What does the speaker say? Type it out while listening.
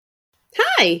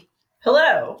Hi.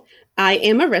 Hello. I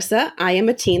am Marisa. I am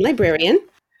a teen librarian.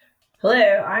 Hello,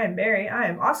 I am Mary. I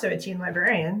am also a teen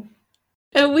librarian.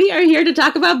 And we are here to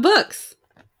talk about books.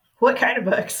 What kind of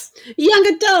books? Young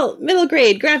adult, middle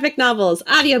grade, graphic novels,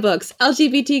 audiobooks,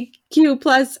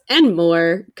 LGBTQ+, and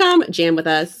more. Come jam with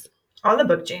us. On the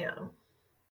Book Jam.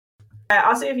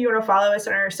 Also, if you want to follow us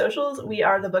on our socials, we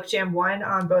are the Book Jam 1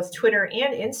 on both Twitter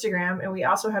and Instagram. And we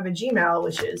also have a Gmail,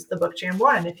 which is the Book Jam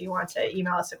 1 if you want to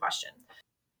email us a question.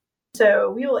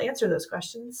 So we will answer those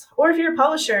questions. Or if you're a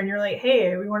publisher and you're like,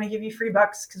 hey, we want to give you free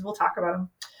books because we'll talk about them.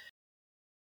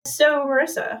 So,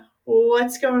 Marisa,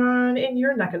 what's going on in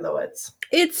your neck of the woods?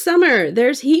 It's summer.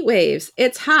 There's heat waves.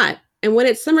 It's hot. And when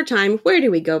it's summertime, where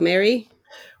do we go, Mary?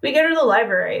 We go to the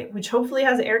library, which hopefully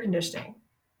has air conditioning.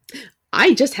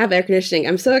 I just have air conditioning.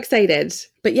 I'm so excited.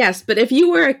 But yes, but if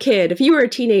you were a kid, if you were a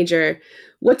teenager,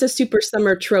 what's a super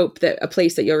summer trope that a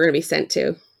place that you're going to be sent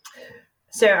to?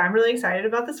 So I'm really excited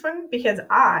about this one because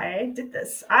I did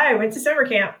this. I went to summer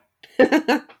camp.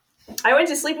 I went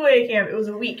to sleepaway camp. It was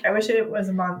a week. I wish it was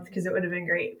a month because it would have been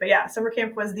great. But yeah, summer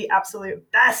camp was the absolute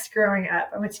best growing up.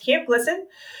 I went to Camp Glisten,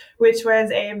 which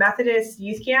was a Methodist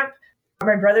youth camp.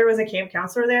 My brother was a camp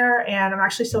counselor there, and I'm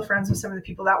actually still friends with some of the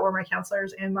people that were my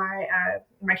counselors and my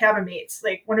cabin mates.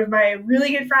 Like one of my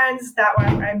really good friends that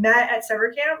when I met at summer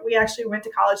camp, we actually went to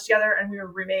college together and we were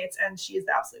roommates, and she is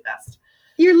the absolute best.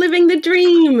 You're living the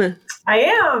dream. I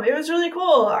am. It was really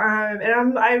cool.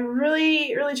 And I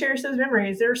really, really cherish those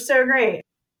memories. They were so great.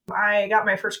 I got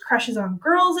my first crushes on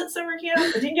girls at summer camp.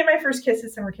 I didn't get my first kiss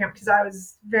at summer camp because I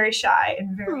was very shy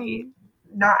and very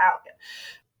not out yet.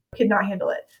 Could not handle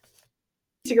it.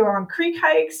 To go on creek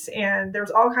hikes, and there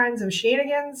was all kinds of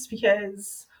shenanigans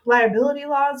because liability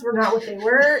laws were not what they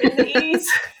were in the 80s.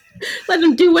 Let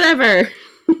them do whatever.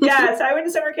 Yeah, so I went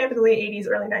to summer camp in the late 80s,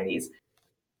 early 90s.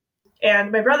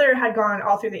 And my brother had gone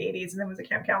all through the 80s and then was a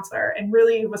camp counselor and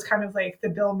really was kind of like the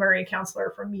Bill Murray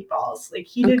counselor from Meatballs. Like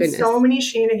he did so many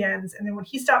shenanigans. And then when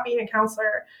he stopped being a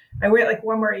counselor, I went like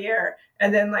one more year.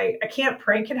 And then like a camp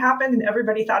prank had happened and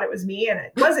everybody thought it was me. And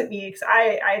it wasn't me because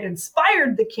I had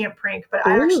inspired the camp prank, but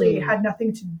I actually had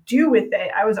nothing to do with it.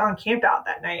 I was on camp out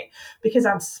that night because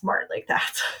I'm smart like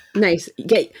that. Nice.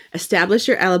 Establish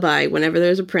your alibi whenever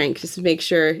there's a prank just to make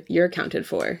sure you're accounted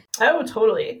for. Oh,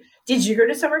 totally. Did you go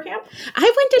to summer camp? I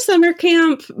went to summer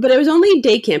camp, but it was only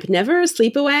day camp, never a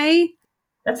sleepaway.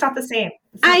 That's not the same.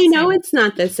 I know it's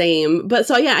not the same, but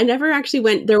so yeah, I never actually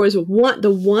went. There was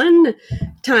the one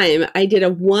time I did a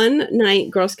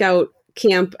one-night Girl Scout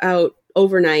camp out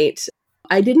overnight.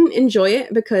 I didn't enjoy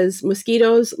it because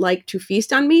mosquitoes like to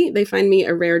feast on me. They find me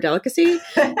a rare delicacy.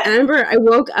 And I remember I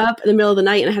woke up in the middle of the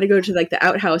night and I had to go to like the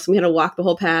outhouse and we had to walk the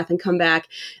whole path and come back.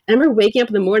 And I remember waking up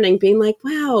in the morning being like,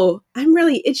 wow, I'm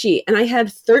really itchy. And I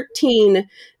had 13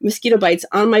 mosquito bites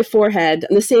on my forehead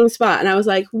in the same spot. And I was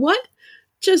like, what?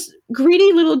 Just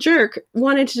greedy little jerk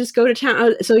wanted to just go to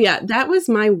town. So yeah, that was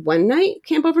my one night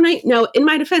camp overnight. Now, in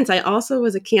my defense, I also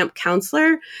was a camp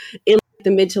counselor in the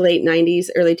mid to late 90s,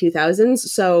 early 2000s.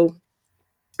 So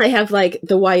I have like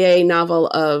the YA novel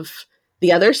of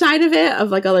the other side of it,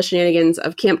 of like all the shenanigans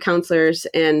of camp counselors.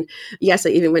 And yes, I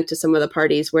even went to some of the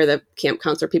parties where the camp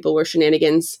counselor people were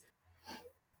shenanigans.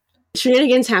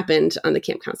 Shenanigans happened on the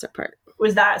camp counselor part.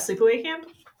 Was that a sleepaway camp?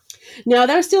 No,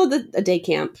 that was still a day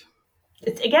camp.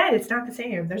 It's not the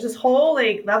same. There's this whole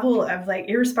like level of like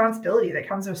irresponsibility that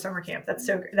comes with summer camp. That's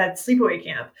sleepaway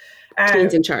camp.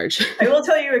 Teens in charge. I will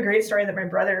tell you a great story that my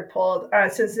brother pulled.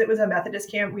 Since it was a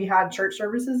Methodist camp, we had church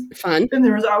services. Fun. And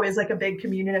there was always like a big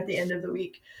communion at the end of the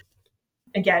week.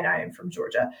 Again, I am from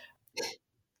Georgia.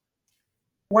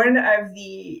 One of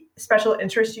the special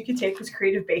interests you could take was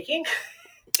creative baking.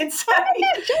 And so,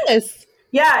 yes.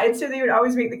 Yeah, and so they would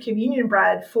always make the communion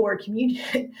bread for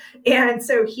communion. And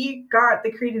so he got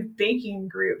the creative baking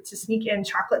group to sneak in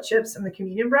chocolate chips and the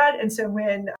communion bread. And so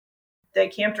when the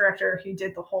camp director who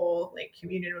did the whole like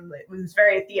communion was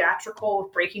very theatrical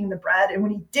with breaking the bread, and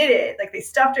when he did it, like they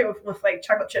stuffed it with like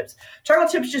chocolate chips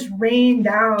just rained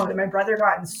down, and my brother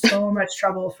got in so much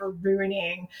trouble for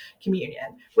ruining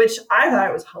communion, which I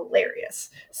thought was hilarious.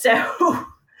 So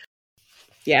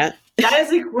yeah. That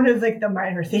is like one of like the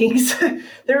minor things.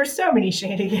 There were so many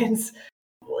shenanigans.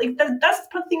 Like that's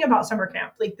the thing about summer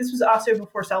camp. Like this was also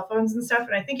before cell phones and stuff.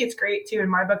 And I think it's great too. In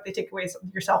my book, they take away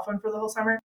your cell phone for the whole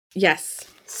summer. Yes.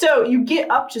 So you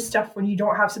get up to stuff when you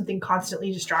don't have something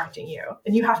constantly distracting you,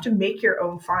 and you have to make your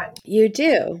own fun. You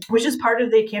do. Which is part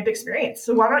of the camp experience.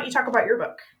 So why don't you talk about your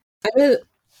book? I would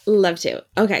love to.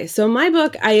 Okay. So my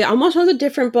book, I almost wrote a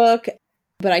different book,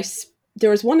 but I there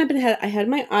was one I had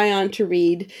my eye on to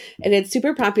read, and it's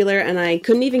super popular, and I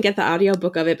couldn't even get the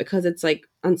audiobook of it because it's like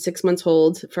on 6 months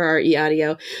hold for our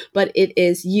e-audio. But it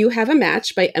is You Have a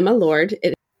Match by Emma Lord.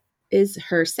 It is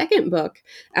her second book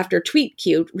after Tweet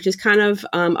Cute, which is kind of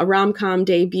a rom-com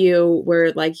debut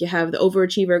where like you have the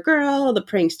overachiever girl, the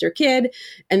prankster kid,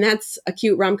 and that's a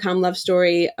cute rom-com love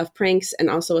story of pranks and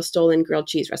also a stolen grilled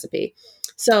cheese recipe.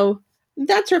 So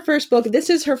that's her first book. This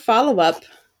is her follow-up,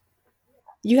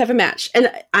 You Have a Match.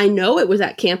 And I know it was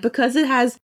at camp because it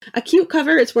has a cute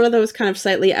cover. It's one of those kind of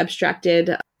slightly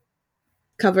abstracted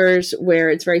covers where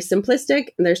it's very simplistic,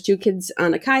 and there's two kids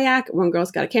on a kayak. One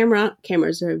girl's got a camera.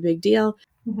 Cameras are a big deal.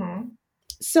 Mm-hmm.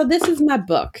 So this is my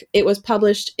book. It was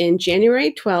published in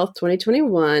January 12th,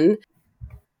 2021.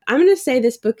 I'm going to say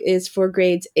this book is for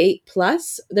grades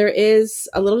 8+. There is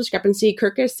a little discrepancy.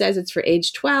 Kirkus says it's for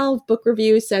age 12. Book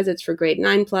Review says it's for grade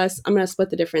 9+. I'm going to split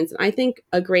the difference. And I think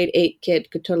a grade 8 kid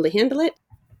could totally handle it.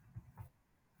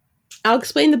 I'll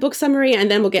explain the book summary, and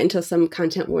then we'll get into some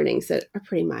content warnings that are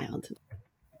pretty mild.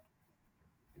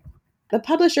 The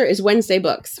publisher is Wednesday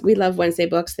Books. We love Wednesday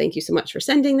Books. Thank you so much for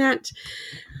sending that.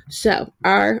 So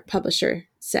our publisher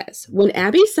says, when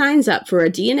Abby signs up for a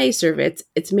DNA service,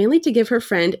 it's mainly to give her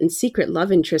friend and secret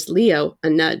love interest, Leo, a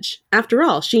nudge. After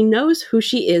all, she knows who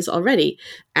she is already.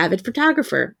 Avid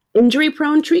photographer,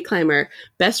 injury-prone tree climber,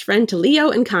 best friend to Leo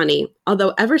and Connie.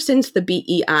 Although ever since the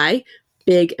BEI,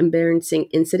 big embarrassing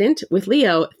incident with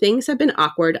Leo, things have been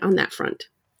awkward on that front.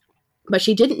 But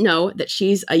she didn't know that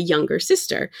she's a younger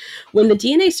sister. When the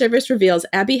DNA service reveals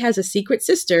Abby has a secret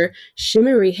sister,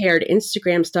 shimmery-haired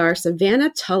Instagram star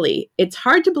Savannah Tully, it's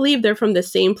hard to believe they're from the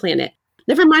same planet.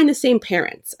 Never mind the same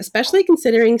parents, especially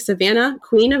considering Savannah,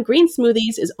 queen of green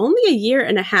smoothies, is only a year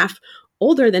and a half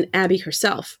older than Abby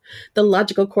herself. The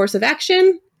logical course of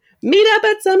action? Meet up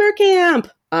at summer camp,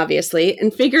 obviously,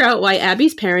 and figure out why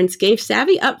Abby's parents gave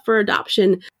Savvy up for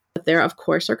adoption. But there, of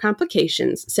course, are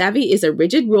complications. Savvy is a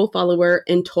rigid rule follower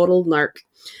and total narc.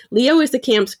 Leo is the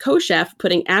camp's co-chef,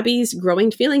 putting Abby's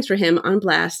growing feelings for him on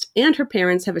blast, and her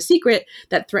parents have a secret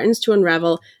that threatens to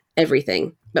unravel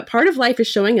everything. But part of life is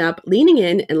showing up, leaning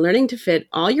in, and learning to fit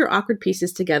all your awkward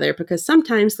pieces together, because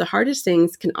sometimes the hardest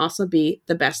things can also be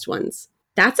the best ones.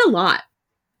 That's a lot.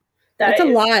 That's a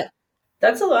lot.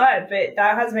 That's a lot, but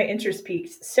that has my interest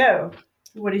piqued. So,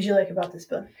 what did you like about this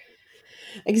book?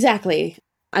 Exactly.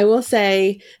 I will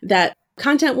say that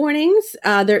content warnings,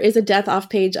 there is a death off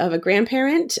page of a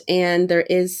grandparent, and there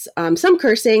is some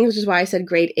cursing, which is why I said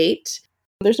grade 8.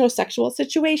 There's no sexual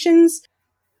situations.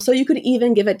 So you could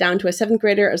even give it down to a 7th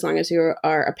grader as long as you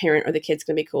are a parent or the kid's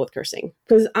going to be cool with cursing.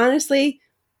 Because honestly,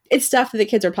 it's stuff that the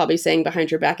kids are probably saying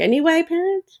behind your back anyway,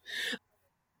 parents.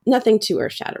 Nothing too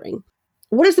earth-shattering.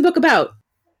 What is the book about?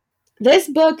 This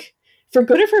book, for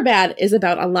good or for bad, is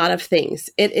about a lot of things.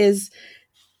 It is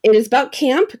about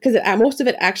camp, because most of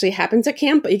it actually happens at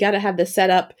camp, but you got to have the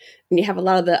setup and you have a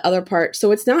lot of the other parts.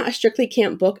 So it's not a strictly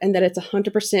camp book, and that it's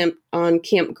 100% on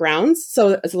camp grounds.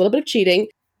 So it's a little bit of cheating.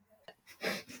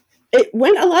 It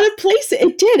went a lot of places.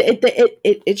 It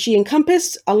did. She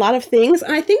encompassed a lot of things,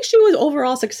 and I think she was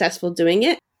overall successful doing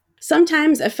it.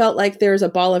 Sometimes it felt like there's a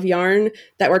ball of yarn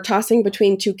that we're tossing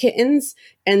between two kittens,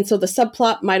 and so the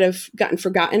subplot might have gotten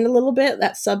forgotten a little bit.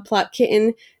 That subplot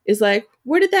kitten is like,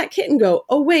 where did that kitten go?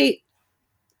 Oh, wait,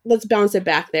 let's bounce it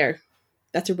back there.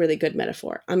 That's a really good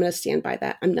metaphor. I'm going to stand by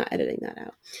that. I'm not editing that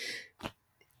out.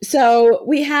 So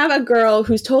we have a girl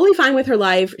who's totally fine with her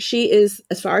life. She is,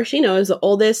 as far as she knows, the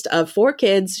oldest of 4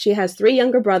 kids. She has 3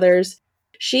 younger brothers.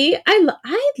 I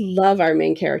love our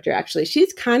main character, actually.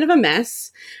 She's kind of a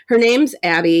mess. Her name's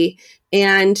Abby,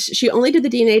 and she only did the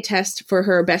DNA test for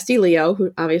her bestie, Leo,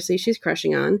 who obviously she's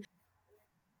crushing on.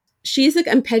 She's an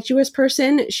impetuous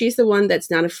person. She's the one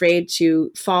that's not afraid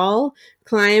to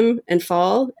climb and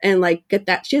fall, and like get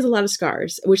that. She has a lot of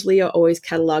scars, which Leo always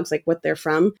catalogs like what they're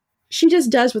from. She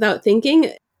just does without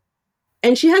thinking.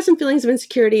 And she has some feelings of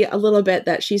insecurity a little bit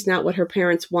that she's not what her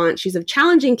parents want. She's a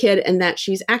challenging kid and that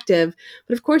she's active,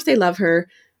 but of course they love her.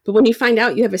 But when you find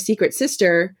out you have a secret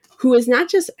sister who is not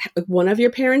just one of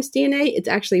your parents' DNA, it's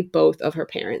actually both of her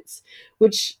parents,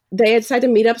 which they decide to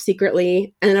meet up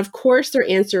secretly. And of course their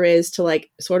answer is to like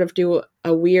sort of do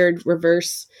a weird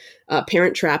reverse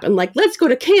parent trap and like, let's go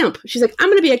to camp. She's like, I'm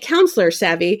going to be a counselor,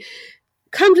 Savvy.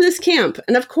 Come to this camp.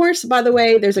 And of course, by the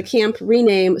way, there's a camp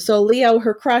rename. So Leo,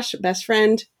 her crush, best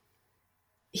friend,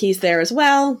 he's there as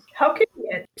well. How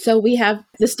convenient. So we have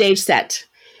the stage set.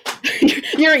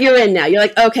 You're in now. You're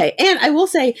like, okay. And I will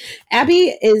say,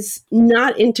 Abby is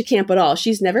not into camp at all.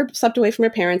 She's never slept away from her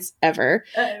parents ever.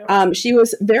 She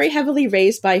was very heavily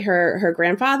raised by her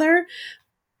grandfather,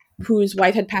 whose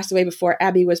wife had passed away before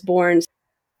Abby was born.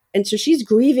 And so she's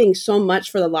grieving so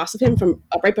much for the loss of him from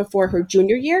right before her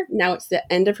junior year. Now it's the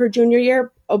end of her junior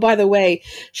year. Oh, by the way,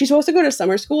 she's supposed to go to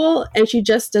summer school, and she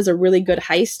just does a really good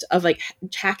heist of like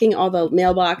hacking all the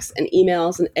mailbox and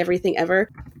emails and everything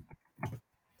ever.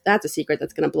 That's a secret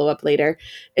that's going to blow up later,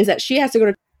 is that she has to go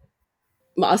to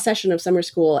a session of summer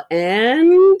school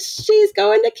and she's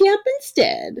going to camp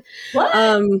instead. What?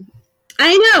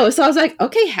 I know. So I was like,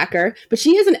 okay, hacker. But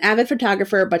she is an avid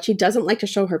photographer, but she doesn't like to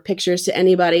show her pictures to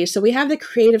anybody. So we have the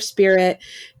creative spirit,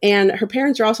 and her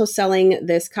parents are also selling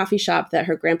this coffee shop that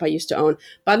her grandpa used to own.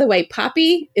 By the way,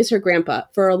 Poppy is her grandpa.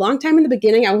 For a long time in the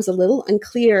beginning, I was a little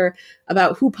unclear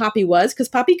about who Poppy was, because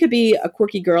Poppy could be a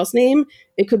quirky girl's name.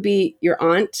 It could be your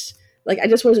aunt. Like, I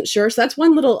just wasn't sure. So that's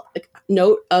one little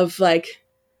note of like,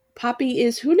 Poppy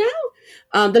is who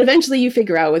now? That eventually you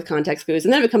figure out with context clues,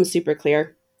 and then it becomes super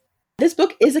clear. This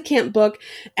book is a camp book.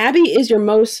 Abby is your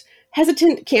most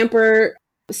hesitant camper.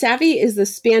 Savvy is the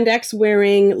spandex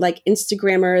wearing like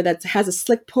Instagrammer that has a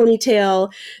slick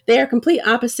ponytail. They are complete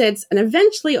opposites. And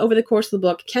eventually over the course of the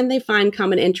book, can they find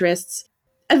common interests?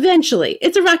 Eventually.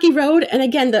 It's a rocky road. And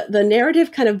again, the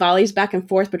narrative kind of volleys back and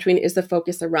forth between, is the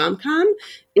focus a rom-com?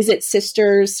 Is it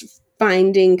sisters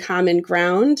finding common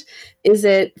ground? Is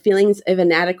it feelings of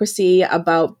inadequacy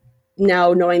about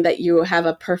now knowing that you have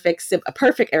a perfect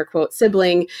air quote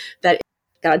sibling that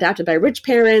got adopted by rich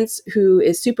parents, who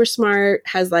is super smart,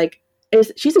 has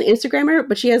she's an Instagrammer,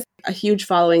 but she has a huge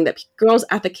following that girls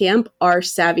at the camp are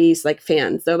Savvy's like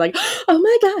fans. They're like, oh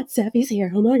my God, Savvy's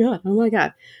here. Oh my God. Oh my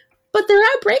God. But there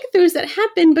are breakthroughs that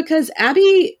happen because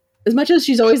Abby, as much as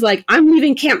she's always like, I'm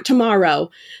leaving camp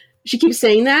tomorrow, she keeps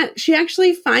saying that, she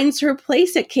actually finds her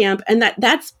place at camp. And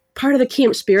that's part of the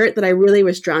camp spirit that I really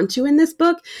was drawn to in this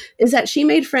book, is that she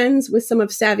made friends with some of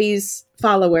Savvy's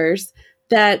followers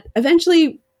that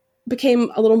eventually became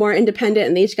a little more independent,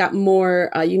 and they each got more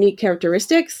unique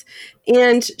characteristics.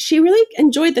 And she really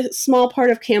enjoyed the small part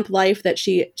of camp life that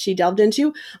she delved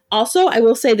into. Also, I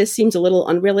will say this seems a little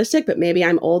unrealistic, but maybe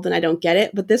I'm old and I don't get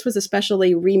it. But this was a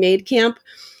specially remade camp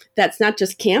that's not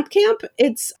just camp.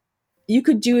 It's, you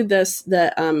could do you could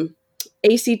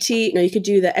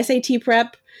do the SAT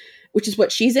prep, which is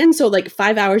what she's in. So like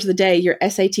 5 hours of the day, you're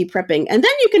SAT prepping, and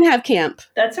then you can have camp.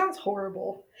 That sounds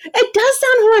horrible. It does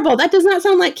sound horrible. That does not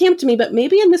sound like camp to me, but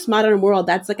maybe in this modern world,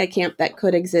 that's like a camp that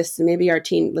could exist. And maybe our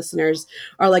teen listeners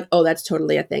are like, oh, that's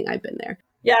totally a thing. I've been there.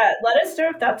 Yeah. Let us know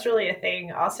if that's really a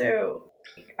thing. Also,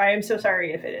 I am so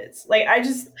sorry if it is. Like, I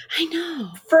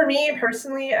know. For me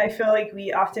personally, I feel like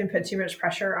we often put too much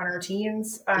pressure on our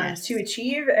teens to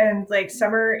achieve. And like,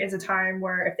 summer is a time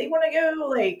where if they want to go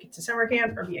like to summer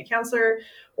camp or be a counselor,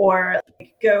 or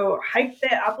like, go hike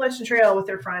the Appalachian Trail with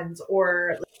their friends,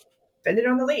 or like, spend it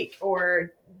on the lake,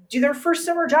 or do their first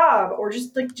summer job, or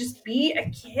just be a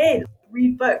kid,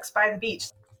 read books by the beach.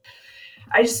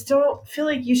 I just don't feel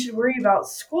like you should worry about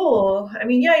school. I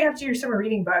mean, yeah, you have to do your summer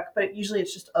reading book, but usually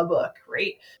it's just a book,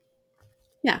 right?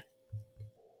 Yeah.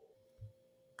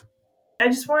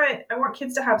 I want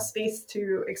kids to have space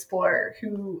to explore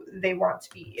who they want to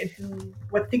be and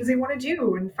what things they want to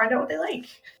do, and find out what they like.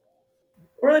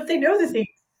 Or if they know the things,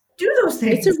 do those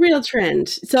things. It's a real trend.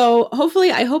 So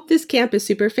hopefully, I hope this camp is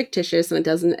super fictitious and it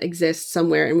doesn't exist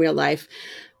somewhere in real life.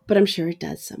 But I'm sure it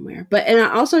does somewhere. And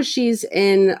also she's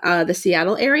in the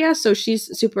Seattle area, so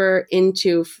she's super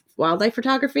into wildlife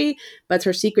photography, but it's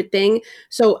her secret thing.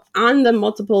 So on the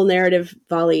multiple narrative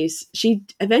volleys, she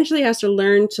eventually has to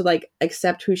learn to like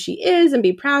accept who she is and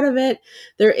be proud of it.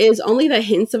 There is only the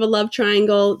hints of a love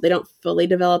triangle. They don't fully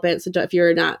develop it. So if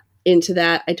you're not into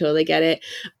that, I totally get it.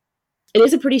 It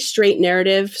is a pretty straight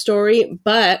narrative story,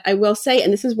 but I will say,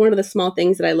 and this is one of the small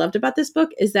things that I loved about this book,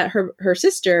 is that her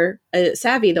sister,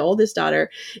 Savvy, the oldest daughter,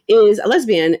 is a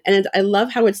lesbian. And I love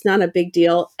how it's not a big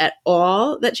deal at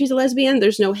all that she's a lesbian.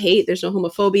 There's no hate. There's no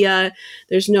homophobia.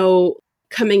 There's no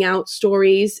coming out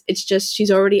stories. It's just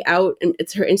she's already out, and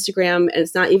it's her Instagram, and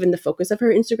it's not even the focus of her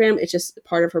Instagram. It's just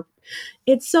part of her.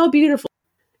 It's so beautiful.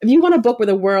 If you want a book where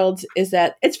the world is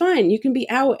that it's fine, you can be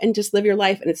out and just live your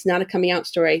life, and it's not a coming out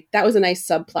story. That was a nice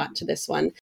subplot to this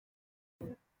one.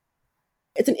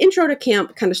 It's an intro to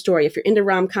camp kind of story. If you're into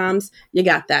rom-coms, you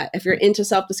got that. If you're into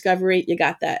self-discovery, you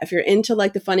got that. If you're into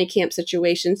like the funny camp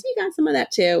situations, you got some of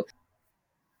that too.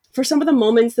 For some of the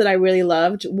moments that I really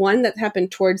loved, one that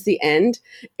happened towards the end,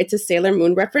 it's a Sailor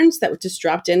Moon reference that was just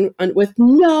dropped in with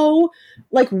no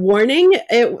like warning.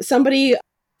 Somebody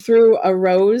threw a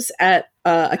rose at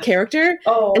a character,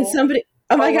 and somebody,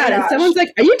 oh my God, and someone's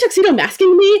like, are you tuxedo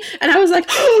masking me? And I was like,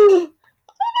 oh my God,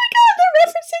 they're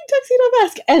referencing tuxedo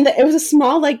mask. And it was a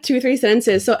small, like 2 or 3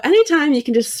 sentences. So anytime you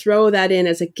can just throw that in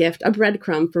as a gift, a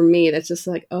breadcrumb for me, that's just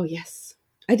like, oh yes,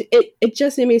 It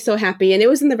just made me so happy. And it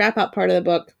was in the wrap up part of the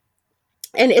book.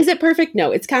 And is it perfect?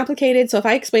 No, it's complicated. So if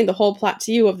I explained the whole plot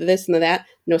to you of the this and the that,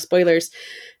 no spoilers,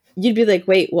 you'd be like,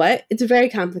 wait, what? It's very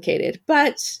complicated,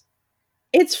 but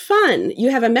it's fun.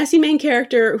 You have a messy main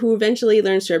character who eventually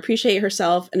learns to appreciate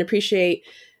herself and appreciate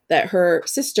that her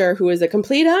sister, who is a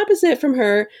complete opposite from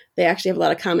her, they actually have a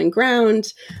lot of common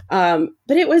ground. But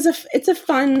it's a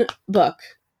fun book.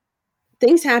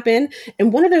 Things happen.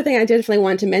 And one other thing I definitely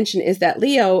wanted to mention is that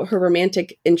Leo, her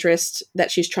romantic interest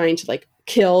that she's trying to like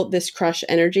kill this crush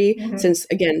energy, since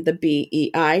again, the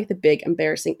BEI, the big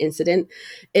embarrassing incident,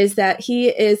 is that he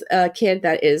is a kid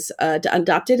that is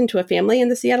adopted into a family in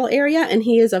the Seattle area, and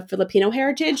he is of Filipino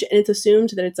heritage, and it's assumed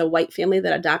that it's a white family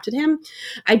that adopted him.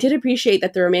 I did appreciate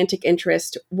that the romantic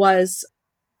interest was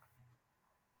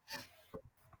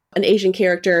an Asian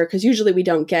character, because usually we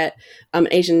don't get an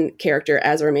Asian character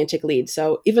as a romantic lead.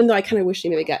 So even though I kind of wish we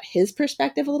maybe got his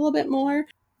perspective a little bit more,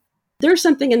 there's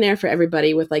something in there for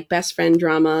everybody with like best friend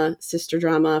drama, sister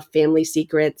drama, family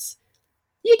secrets.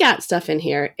 You got stuff in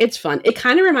here. It's fun. It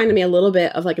kind of reminded me a little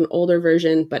bit of like an older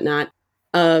version, but not,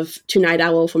 of Two-Night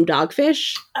Owl from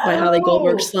Dogfish by Holly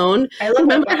Goldberg Sloan.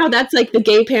 Remember how that's like the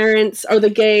gay parents or the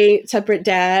gay separate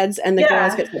dads, and the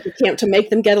girls get sent to camp to make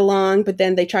them get along, but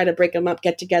then they try to break them up,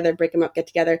 get together, break them up, get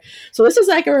together. So this is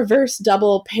like a reverse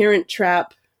double parent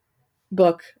trap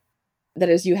book that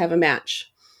is You Have a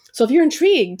Match. So if you're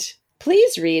intrigued,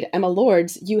 please read Emma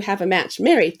Lord's You Have a Match.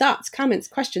 Mary, thoughts, comments,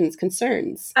 questions,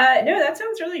 concerns? No, that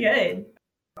sounds really good.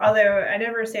 Although I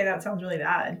never say that sounds really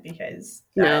bad, because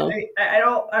I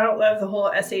don't love the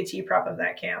whole SAT prop of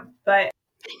that camp, but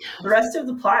the rest of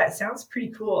the plot sounds pretty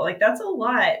cool. Like that's a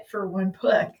lot for one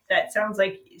book. That sounds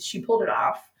like she pulled it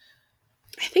off.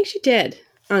 I think she did,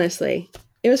 honestly.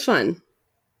 It was fun.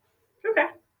 Okay.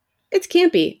 It's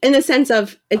campy in the sense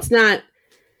of it's not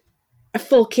a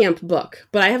full camp book,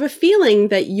 but I have a feeling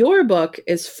that your book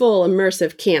is full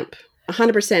immersive camp,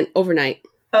 100% overnight.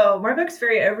 Oh, my book's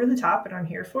very over the top, and I'm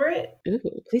here for it. Ooh,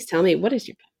 please tell me, what is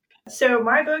your book? So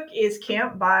my book is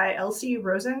Camp by L.C.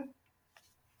 Rosen.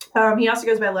 He also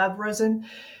goes by Lev Rosen.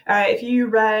 If you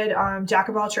read Jack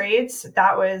of All Trades,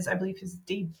 that was, I believe, his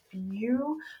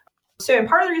debut. So, and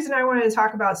part of the reason I wanted to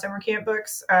talk about summer camp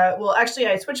books, well, actually,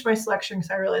 I switched my selection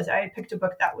because I realized I had picked a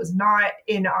book that was not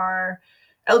in our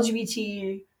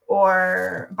LGBT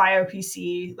or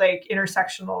bio-PC, like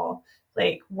intersectional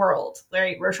like world.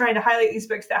 Like we're trying to highlight these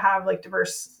books that have like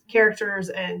diverse characters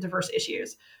and diverse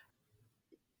issues.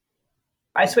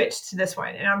 I switched to this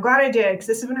one, and I'm glad I did, because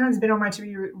this one has been on my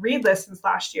to-read list since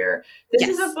last year. This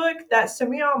is a book that some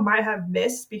of y'all might have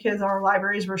missed because our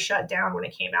libraries were shut down when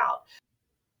it came out.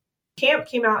 Camp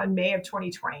came out in May of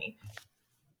 2020.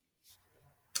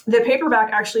 The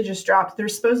paperback actually just dropped.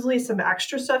 There's supposedly some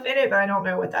extra stuff in it, but I don't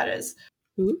know what that is.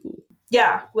 Ooh.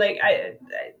 Yeah, like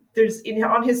there's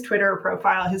on his Twitter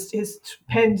profile, his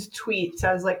pinned tweet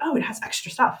says like, oh, it has extra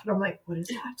stuff. And I'm like, what is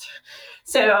that?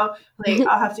 So like,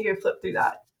 I'll have to go flip through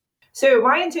that. So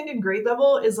my intended grade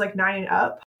level is like 9 and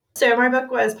up. So my book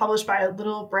was published by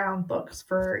Little Brown Books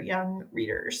for young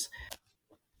readers.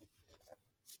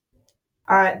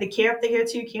 The camp they go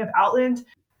to, Camp Outland,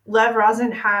 Lev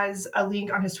Rosen has a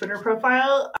link on his Twitter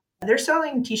profile. They're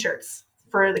selling t-shirts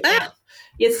for the camp.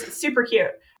 It's super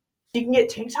cute. You can get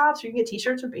tank tops, or you can get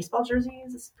t-shirts or baseball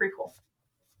jerseys. It's pretty cool.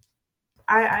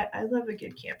 I love a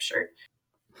good camp shirt.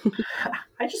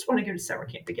 I just want to go to summer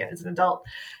camp again as an adult.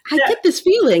 I get this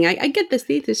feeling. I get this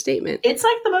thesis statement. It's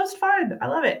like the most fun. I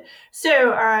love it.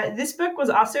 So this book was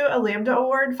also a Lambda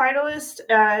Award finalist,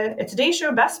 a Today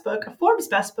Show Best Book, a Forbes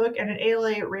Best Book, and an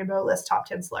ALA Rainbow List Top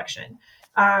 10 selection.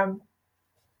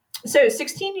 So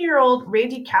 16-year-old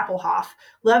Randy Kappelhoff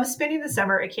loves spending the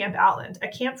summer at Camp Outland, a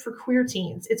camp for queer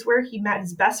teens. It's where he met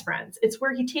his best friends. It's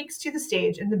where he takes to the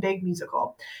stage in the big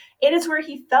musical. And it's where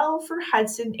he fell for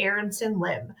Hudson Aronson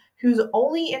Lim, who's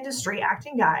only into straight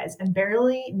acting guys and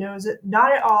barely knows it,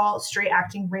 not at all straight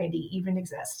acting Randy even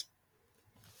exists.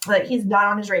 Like, he's not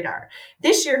on his radar.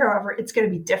 This year, however, it's going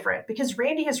to be different because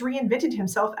Randy has reinvented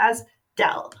himself as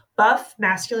Del, buff,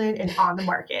 masculine, and on the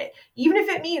market. Even if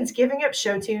it means giving up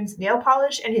show tunes, nail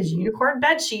polish, and his unicorn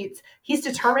bed sheets, he's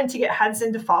determined to get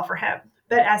Hudson to fall for him.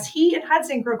 But as he and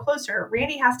Hudson grow closer,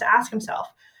 Randy has to ask himself,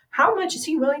 how much is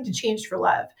he willing to change for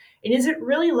love? And is it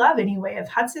really love anyway if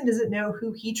Hudson doesn't know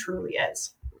who he truly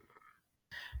is?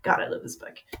 God, I love this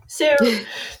book. So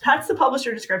that's the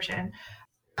publisher description.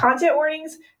 Content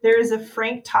warnings. There is a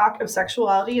frank talk of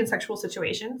sexuality and sexual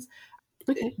situations.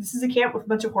 Okay. This is a camp with a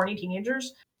bunch of horny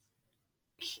teenagers.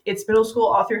 It's middle school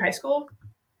all through high school.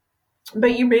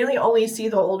 But you mainly only see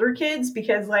the older kids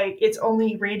because like it's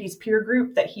only Randy's peer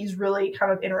group that he's really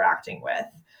kind of interacting with.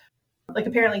 Like,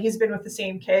 apparently he's been with the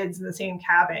same kids in the same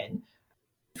cabin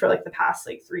for like the past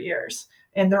like 3 years.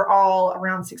 And they're all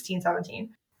around 16, 17.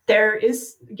 There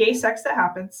is gay sex that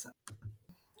happens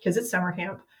because it's summer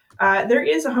camp. There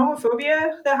is a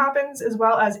homophobia that happens, as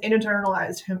well as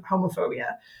internalized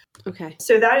homophobia. Okay.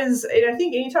 So that is, and I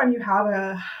think anytime you have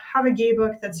a gay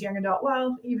book that's young adult,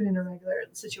 well, even in a regular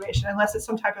situation, unless it's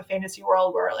some type of fantasy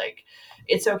world where like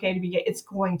it's okay to be gay, it's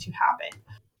going to happen.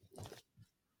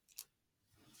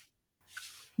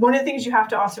 One of the things you have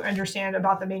to also understand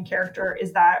about the main character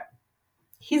is that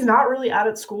he's not really out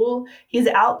at school. He's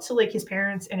out to like his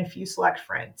parents and a few select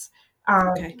friends.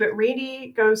 But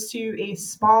Randy goes to a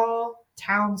small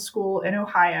town school in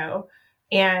Ohio,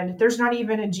 and there's not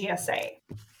even a GSA.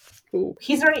 Ooh.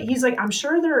 He's like, I'm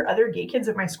sure there are other gay kids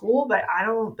at my school, but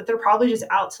they're probably just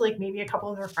out to like maybe a couple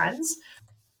of their friends.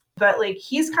 But like,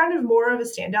 he's kind of more of a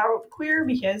standout queer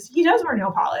because he does wear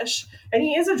nail polish and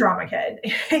he is a drama kid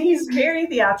and he's very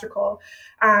theatrical.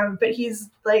 But he's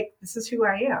like, this is who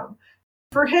I am.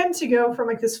 For him to go from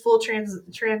like this full trans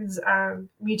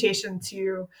mutation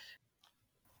to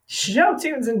show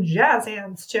tunes and jazz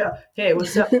hands to, hey,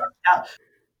 what's up?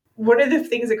 One of the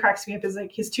things that cracks me up is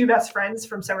like his two best friends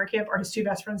from summer camp are his two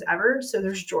best friends ever. So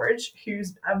there's George,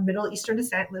 who's of Middle Eastern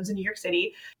descent, lives in New York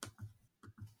City.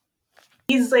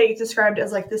 He's like described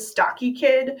as like this stocky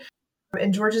kid,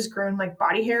 and George has grown like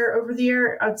body hair over the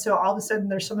year. And so all of a sudden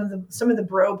there's some of the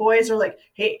bro boys are like,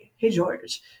 hey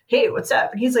George, hey, what's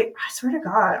up? And he's like, I swear to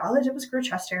God, all I did was grow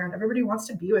chest hair and everybody wants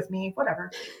to be with me,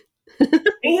 whatever. And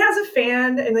he has a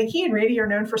fan, and like he and Randy are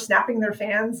known for snapping their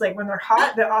fans like when they're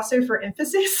hot, but also for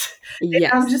emphasis. Yes.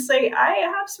 And I'm just like, I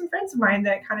have some friends of mine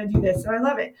that kind of do this and I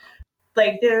love it.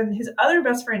 Like, then his other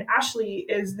best friend, Ashley,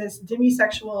 is this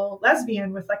demisexual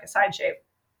lesbian with like a side shape.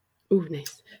 Ooh,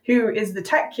 nice. Who is the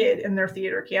tech kid in their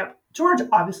theater camp. George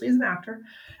obviously is an actor,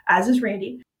 as is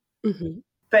Randy. Mm-hmm.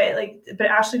 But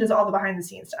Ashley does all the behind the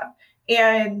scenes stuff.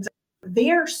 And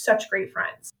they are such great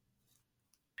friends.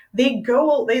 They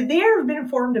have been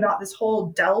informed about this whole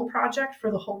Dell project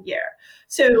for the whole year.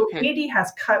 So Randy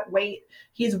has cut weight.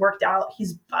 He's worked out.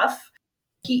 He's buff.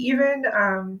 He even,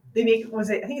 I think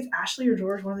it's Ashley or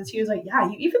George, one of the two, is like, yeah,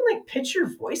 you even like pitch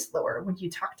your voice lower when you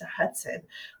talk to Hudson.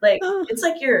 Like, it's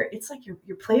like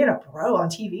you're playing a bro on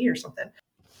TV or something.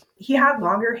 He had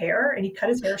longer hair and he cut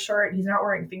his hair short and he's not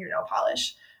wearing fingernail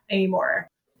polish anymore.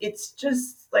 It's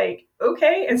just like,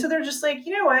 okay. And so they're just like,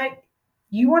 you know what?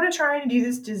 You want to try and do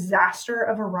this disaster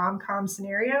of a rom-com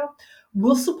scenario?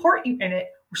 We'll support you in it.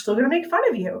 We're still going to make fun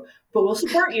of you, but we'll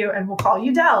support you and we'll call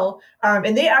you Dell.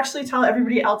 And they actually tell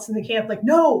everybody else in the camp, like,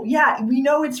 no, yeah, we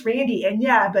know it's Randy. And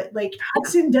yeah, but like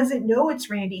Hudson doesn't know it's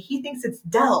Randy. He thinks it's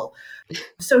Dell.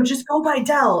 So just go by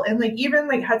Dell. And like, even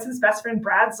like Hudson's best friend,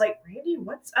 Brad's like, Randy,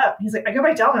 what's up? And he's like, I go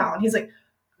by Dell now. And he's like,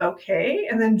 okay.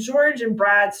 And then George and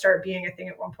Brad start being a thing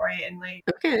at one point. And like,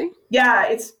 okay, yeah,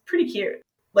 it's pretty cute.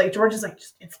 Like George is like,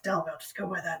 it's Dell now, just go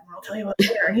by that and I'll tell you what's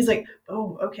there. And he's like,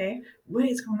 oh, okay, what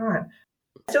is going on?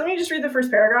 So let me just read the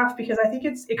first paragraph because I think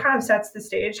it kind of sets the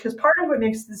stage, because part of what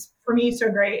makes this for me so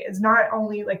great is not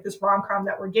only like this rom-com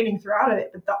that we're getting throughout of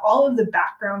it, but all of the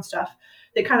background stuff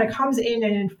that kind of comes in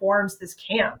and informs this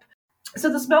camp.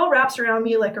 So the smell wraps around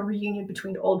me like a reunion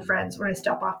between old friends when I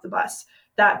step off the bus.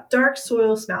 That dark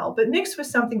soil smell, but mixed with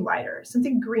something lighter,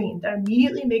 something green that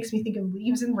immediately makes me think of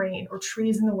leaves in rain or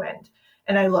trees in the wind.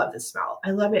 And I love this smell.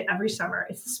 I love it every summer.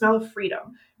 It's the smell of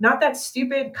freedom. Not that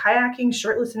stupid kayaking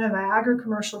shirtless in a Niagara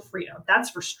commercial freedom.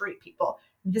 That's for straight people.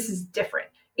 This is different.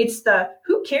 It's the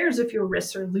who cares if your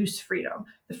wrists are loose freedom.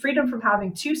 The freedom from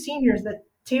having two seniors that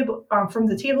from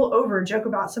the table over joke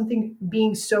about something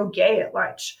being so gay at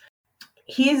lunch.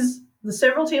 The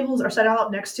several tables are set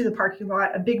out next to the parking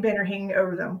lot, a big banner hanging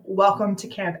over them. Welcome to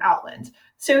Camp Outland.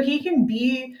 So he can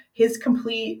be his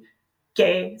complete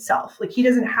gay self. Like, he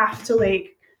doesn't have to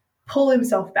like pull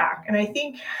himself back. And I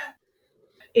think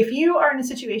if you are in a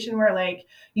situation where like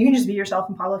you can just be yourself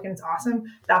in public and it's awesome,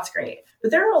 that's great.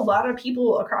 But there are a lot of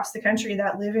people across the country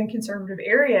that live in conservative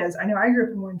areas. I know I grew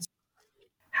up in one.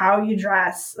 How you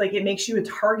dress, like it makes you a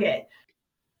target.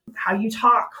 How you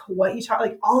talk, what you talk,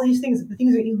 like all these things, the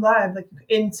things that you love. Like,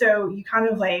 and so you kind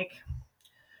of like,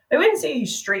 I wouldn't say you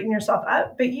straighten yourself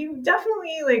up, but you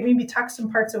definitely like maybe tuck some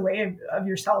parts away of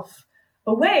yourself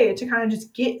away to kind of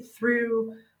just get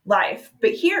through life.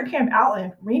 But here at Camp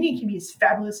Outland, Randy can be as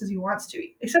fabulous as he wants to,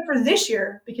 except for this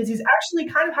year, because he's actually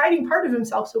kind of hiding part of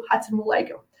himself so Hudson will like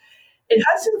him. And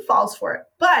Hudson falls for it.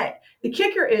 But the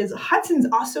kicker is Hudson's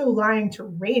also lying to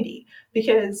Randy,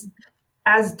 because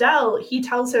as Dell, he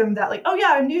tells him that like, oh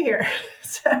yeah, I'm new here.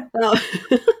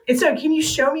 And so can you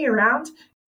show me around?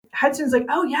 Hudson's like,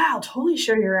 oh yeah, I'll totally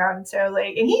show you around. And so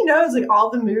like, and he knows like all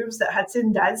the moves that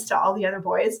Hudson does to all the other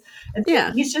boys. And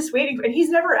so he's just waiting and he's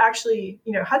never actually,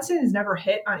 Hudson has never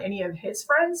hit on any of his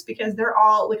friends because they're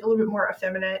all like a little bit more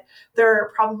effeminate.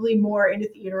 They're probably more into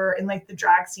theater and like the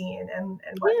drag scene and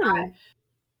whatnot. Yeah.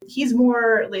 He's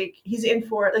more like, he's in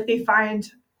for it. Like they find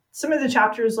some of the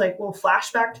chapters like will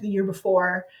flash back to the year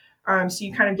before. So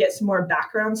you kind of get some more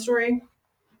background story.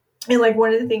 And like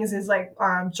one of the things is like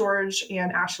George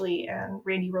and Ashley and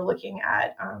Randy were looking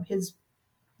at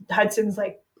Hudson's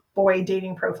like boy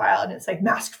dating profile, and it's like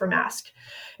mask for mask.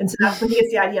 And so that's when he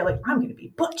gets the idea like, I'm going to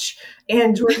be butch.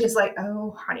 And George is like,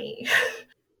 oh, honey.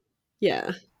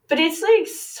 Yeah. But it's like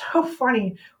so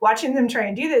funny watching them try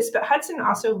and do this. But Hudson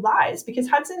also lies because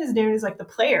Hudson is known as like the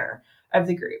player of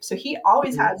the group. So he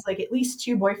always has like at least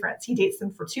 2 boyfriends. He dates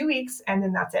them for 2 weeks and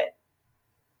then that's it.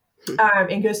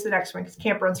 And goes to the next one because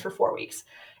camp runs for 4 weeks.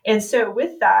 And so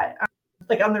with that,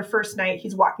 like on their first night,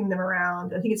 he's walking them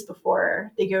around. I think it's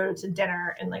before they go to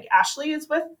dinner, and like Ashley is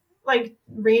with like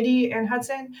Randy and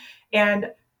Hudson,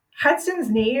 and Hudson's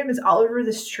name is all over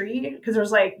this tree because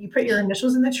there's like, you put your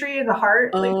initials in the tree and the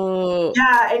heart. Like,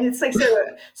 yeah. And it's like,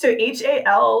 so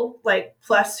HAL like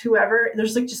plus whoever,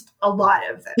 there's like just a lot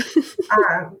of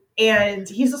them. And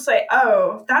he's just like,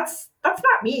 oh, that's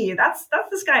not me. That's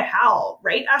this guy, Hal,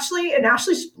 right, Ashley? And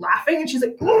Ashley's laughing and she's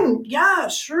like, yeah,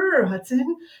 sure,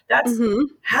 Hudson. That's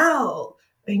Hal.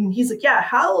 And he's like, yeah,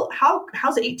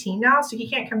 Hal's 18 now, so he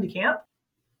can't come to camp.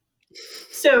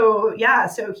 So yeah,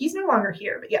 so he's no longer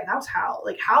here, but yeah, that was Hal.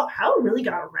 Like Hal really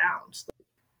got around.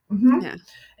 Yeah.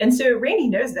 And so Randy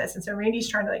knows this, and so Randy's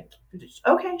trying to like,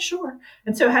 okay, sure.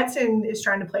 And so Hudson is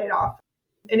trying to play it off,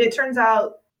 and it turns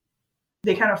out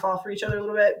they kind of fall for each other a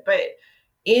little bit. But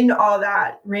in all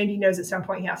that, Randy knows at some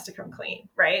point he has to come clean,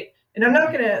 right? And I'm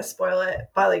not going to spoil it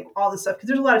by like all this stuff because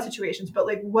there's a lot of situations, but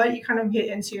like what you kind of get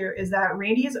into is that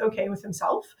Randy is okay with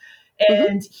himself.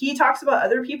 And he talks about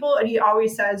other people and he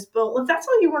always says, well, if that's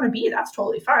all you want to be, that's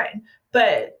totally fine.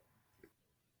 But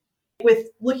with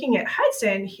looking at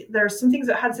Hudson, there's some things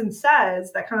that Hudson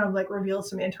says that kind of like reveals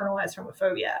some internalized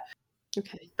homophobia.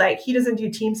 Okay. Like he doesn't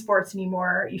do team sports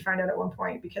anymore. You find out at one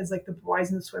point because like the boys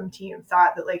in the swim team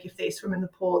thought that like if they swim in the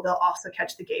pool, they'll also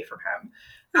catch the gay from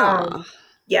him.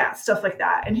 Yeah, stuff like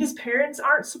that. And his parents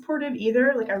aren't supportive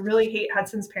either. Like I really hate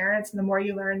Hudson's parents. And the more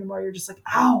you learn, the more you're just like,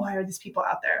 oh, why are these people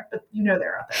out there? But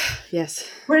they're out there. Yes.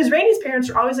 Whereas Randy's parents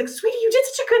are always like, sweetie, you did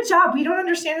such a good job. We don't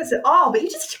understand this at all, but you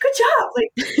did such a good job. Like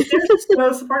they're just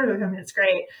so supportive of him. And it's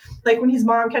great. Like when his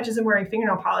mom catches him wearing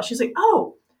fingernail polish, she's like,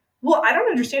 oh, well, I don't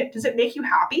understand it. Does it make you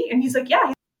happy? And he's like,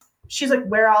 yeah. She's like,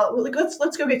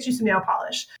 let's go get you some nail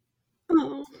polish.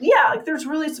 Oh. Yeah, like there's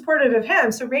really supportive of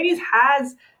him. So Randy's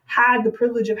has had the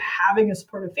privilege of having a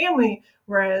supportive family,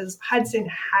 whereas Hudson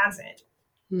hasn't.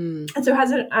 And so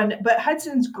but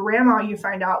Hudson's grandma, you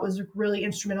find out, was really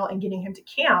instrumental in getting him to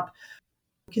camp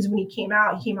because when he came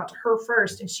out to her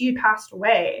first, and she had passed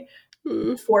away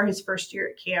for his first year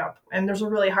at camp. And there's a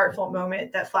really heartfelt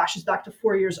moment that flashes back to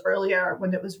 4 years earlier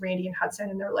when it was Randy and Hudson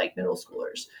and they're like middle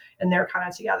schoolers and they're kind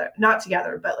of together, not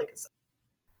together, but like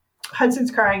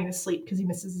Hudson's crying in his sleep because he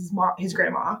misses his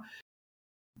grandma.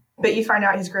 But you find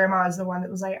out his grandma is the one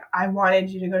that was like, I wanted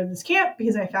you to go to this camp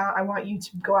because I want you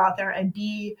to go out there and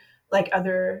be like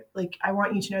I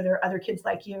want you to know there are other kids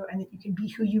like you and that you can be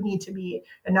who you need to be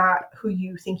and not who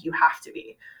you think you have to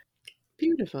be.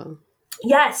 Beautiful.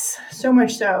 Yes, so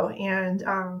much so. And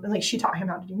like she taught him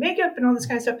how to do makeup and all this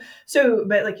kind of stuff. So,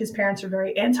 but like his parents are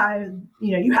very anti,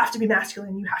 you have to be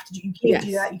masculine. You can't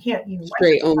do that. You can't,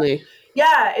 straight only.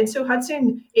 Yeah. And so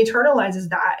Hudson internalizes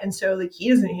that. And so like he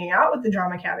doesn't hang out with the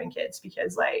drama cabin kids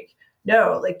because like,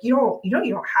 no, like you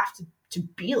don't have to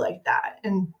be like that.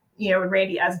 And, when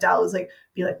Randy as Dell is like,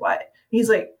 be like, what? And he's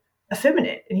like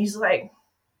effeminate. And he's like,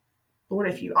 but what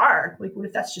if you are? Like, what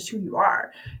if that's just who you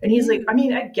are? And he's like, I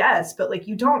mean, I guess, but like,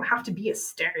 you don't have to be a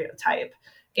stereotype.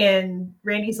 And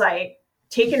Randy's like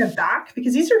taken aback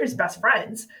because these are his best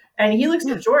friends. And he looks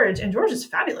at George and George is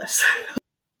fabulous.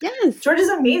 Yes. George is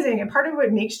amazing. And part of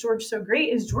what makes George so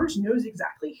great is George knows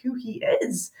exactly who he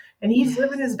is. And he's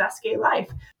living his best gay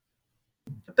life.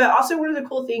 But also one of the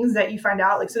cool things that you find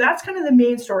out, like, so that's kind of the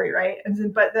main story, right? And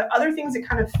then, but the other things that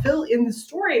kind of fill in the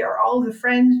story are all of the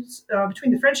friends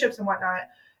between the friendships and whatnot,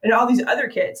 and all these other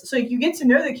kids. So you get to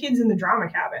know the kids in the drama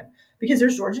cabin because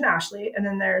there's George and Ashley, and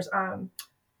then there's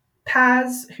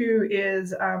Paz, who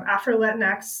is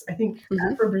Afro-Latinx, I think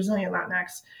Afro-Brazilian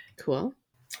Latinx. Cool.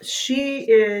 She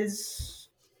is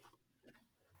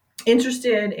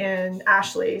interested in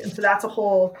Ashley, and so that's a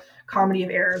whole comedy of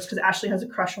errors because Ashley has a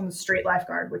crush on the straight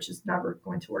lifeguard, which is never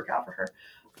going to work out for her.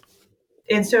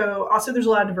 And so also there's a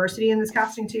lot of diversity in this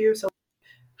casting too. So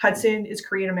Hudson is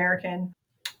Korean American.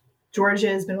 George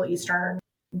is Middle Eastern.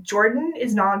 Jordan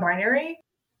is non-binary,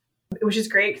 which is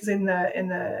great because in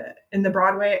the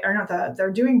Broadway, or not they're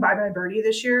doing Bye Bye Birdie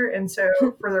this year, and so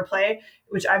for their play,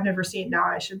 which I've never seen. Now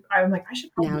I should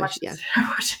probably watch this.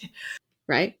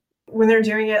 Right. When they're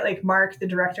doing it, like Mark, the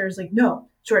director, is like, no,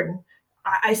 Jordan,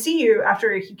 I see you,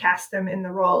 after he cast them in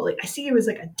the role, like I see you as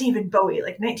like a David Bowie,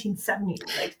 like 1970,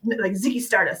 like Ziggy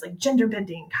Stardust, like gender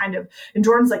bending kind of. And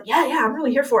Jordan's like, yeah, I'm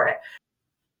really here for it.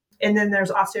 And then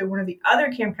there's also one of the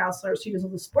other camp counselors who does all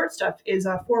the sports stuff is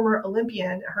a former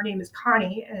Olympian. Her name is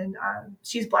Connie, and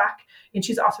she's Black, and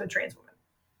she's also a trans woman.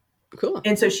 Cool.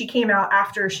 And so she came out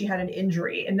after she had an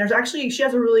injury. And she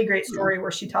has a really great story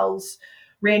where she tells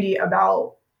Randy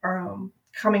about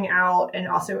coming out and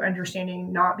also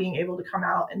understanding not being able to come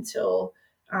out until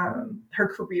her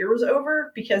career was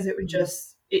over, because it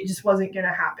just wasn't going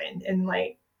to happen. And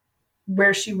like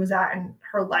where she was at in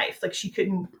her life, like she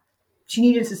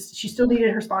still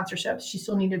needed her sponsorships. She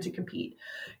still needed to compete,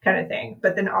 kind of thing.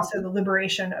 But then also the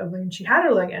liberation of when she had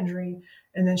her leg injury,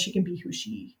 and then she can be who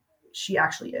she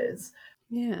actually is.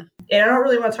 Yeah. And I don't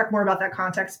really want to talk more about that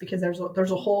context because there's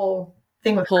a whole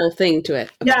thing with whole thing to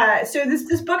it. Okay. Yeah. So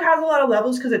this book has a lot of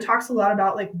levels because it talks a lot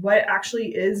about like what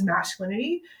actually is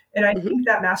masculinity. And I think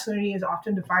that masculinity is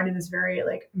often defined in this very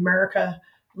like America,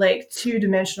 like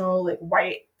two-dimensional, like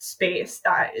white space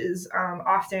that is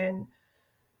often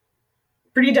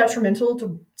pretty detrimental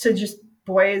to just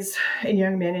boys and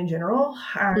young men in general.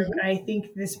 And I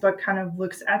think this book kind of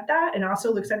looks at that, and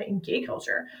also looks at it in gay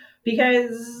culture,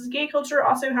 because gay culture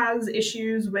also has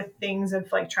issues with things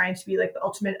of like trying to be like the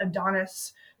ultimate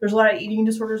Adonis. There's a lot of eating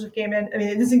disorders with gay men. I mean,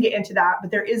 it doesn't get into that, but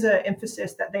there is an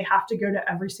emphasis that they have to go to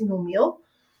every single meal.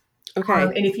 Okay.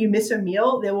 And if you miss a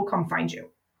meal, they will come find you.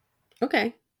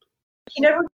 Okay. He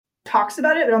never talks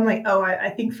about it, but I'm like, oh, I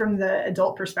think from the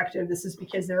adult perspective, this is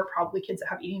because there are probably kids that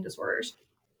have eating disorders,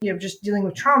 just dealing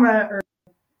with trauma or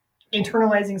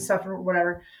internalizing stuff or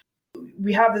whatever.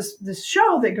 We have this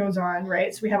show that goes on,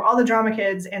 right? So we have all the drama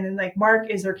kids, and then like Mark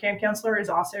is their camp counselor, is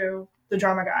also the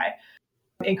drama guy,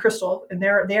 and Crystal, and they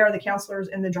are the counselors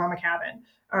in the drama cabin.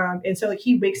 And so like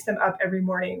he wakes them up every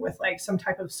morning with like some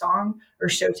type of song or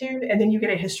show tune, and then you get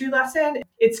a history lesson.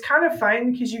 It's kind of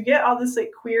fun because you get all this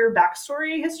like queer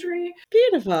backstory history.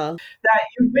 Beautiful. That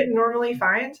you wouldn't normally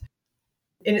find.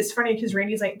 And it's funny because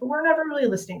Randy's like, but we're never really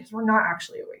listening because we're not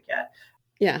actually awake yet.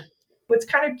 Yeah. What's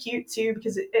kind of cute too,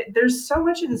 because there's so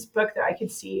much of this book that I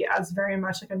could see as very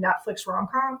much like a Netflix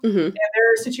romcom. And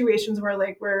there are situations where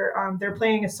they're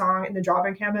playing a song in the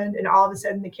drop-in cabin, and all of a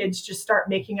sudden the kids just start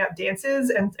making up dances,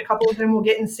 and a couple of them will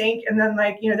get in sync, and then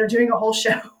they're doing a whole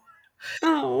show.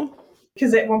 Oh.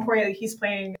 Because at one point he's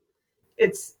playing,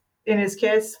 it's In His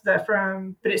Kiss, but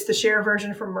it's the Cher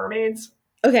version from Mermaids.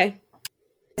 Okay.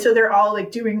 So they're all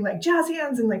like doing like jazz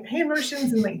hands and like hand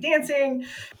motions and like dancing.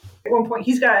 At one point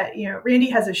he's got, Randy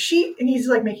has a sheet and he's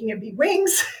like making it be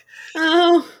wings.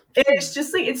 Oh. And it's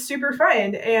just like, it's super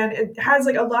fun. And it has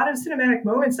like a lot of cinematic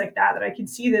moments like that I could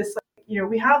see this, like,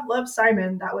 we have Love,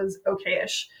 Simon, that was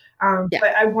okay-ish.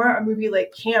 But I want a movie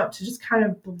like Camp to just kind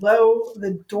of blow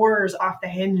the doors off the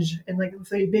hinge and like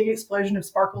the big explosion of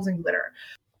sparkles and glitter.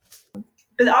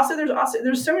 But also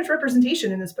there's so much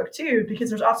representation in this book too, because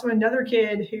there's also another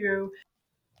kid who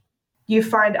you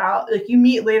find out, like you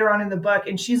meet later on in the book,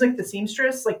 and she's like the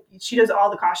seamstress, like she does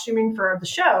all the costuming for the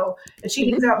show, and she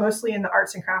hangs out mostly in the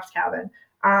arts and crafts cabin.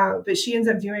 But she ends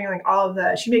up doing like all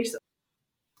of she makes,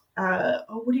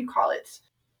 what do you call it?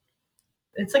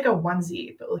 It's like a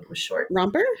onesie, but like with short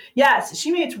romper. Yes,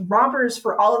 she makes rompers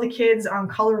for all of the kids on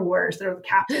Color Wars that are the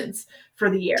captains for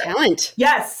the year. Talent.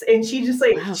 Yes, and she just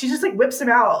whips them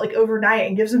out like overnight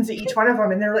and gives them to each one of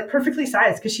them, and they're like perfectly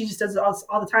sized because she just does it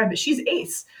all the time. But she's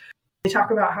ace. They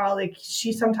talk about how like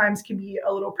she sometimes can be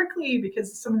a little prickly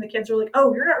because some of the kids are like,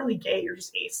 "Oh, you're not really gay, you're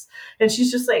just ace," and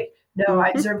she's just like, "No,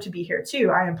 I deserve to be here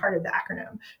too. I am part of the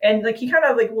acronym." And like he kind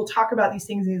of like will talk about these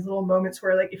things in these little moments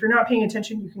where like if you're not paying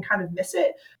attention, you can kind of miss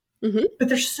it. But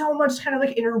there's so much kind of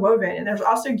like interwoven, and there's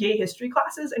also gay history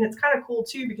classes, and it's kind of cool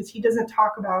too because he doesn't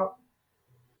talk about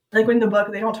like in the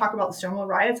book they don't talk about the Stonewall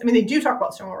riots. I mean, they do talk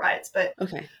about Stonewall riots, but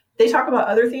they talk about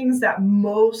other things that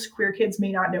most queer kids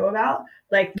may not know about,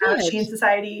 like Machine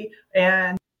Society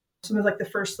and some of like the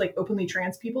first like openly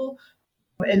trans people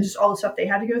and just all the stuff they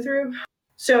had to go through.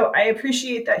 So I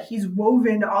appreciate that he's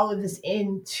woven all of this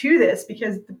into this,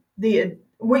 because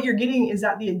what you're getting is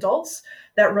that the adults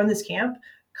that run this camp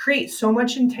create so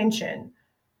much intention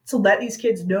to let these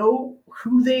kids know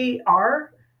who they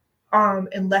are,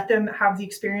 and let them have the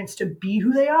experience to be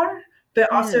who they are,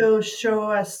 but also show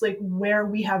us like where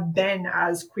we have been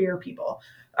as queer people.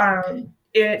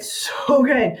 It's so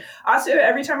good. Also,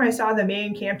 every time I saw the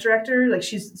main camp director, like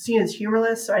she's seen as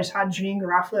humorless, so I just had Jean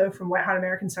Garofalo from Wet Hot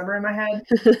American Summer in my head.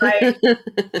 Like,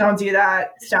 don't do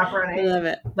that. Stop running. I love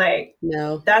it. Like,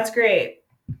 no, that's great.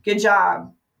 Good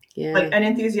job. Yeah. Like an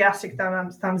enthusiastic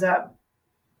thumbs up.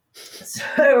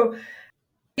 So,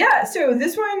 yeah. So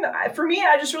this one, for me,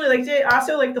 I just really liked it. I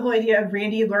also like the whole idea of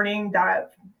Randy learning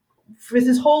that with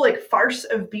this whole like farce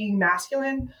of being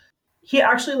masculine, he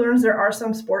actually learns there are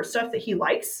some sports stuff that he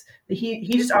likes, that he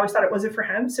just always thought it wasn't for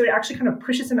him. So it actually kind of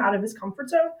pushes him out of his comfort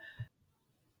zone.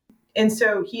 And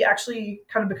so he actually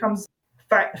kind of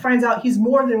finds out he's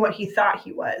more than what he thought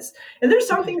he was. And there's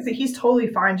some things that he's totally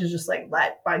fine to just like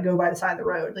go by the side of the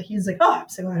road. Like he's like, oh, I'm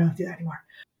so glad I don't have to do that anymore.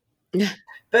 Yeah.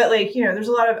 But like, you know, there's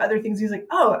a lot of other things he's like,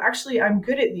 oh, actually, I'm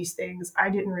good at these things. I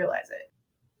didn't realize it.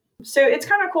 So it's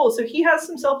kind of cool. So he has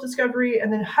some self-discovery,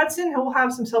 and then Hudson will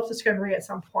have some self-discovery at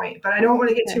some point. But I don't want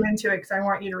to get too into it because I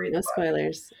want you to read the book. No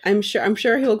spoilers. I'm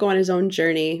sure he will go on his own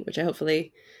journey, which I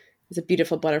hopefully is a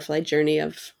beautiful butterfly journey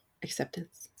of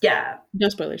acceptance. Yeah. No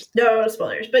spoilers. No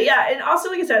spoilers. But yeah, and also,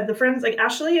 like I said, the friends, like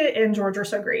Ashley and George are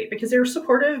so great because they're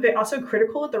supportive, but also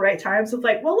critical at the right times of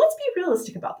like, well, let's be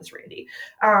realistic about this, Randy.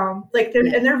 And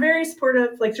they're very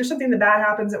supportive. Like there's something that bad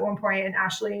happens at one point, and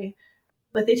Ashley...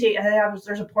 Like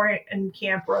there's a point in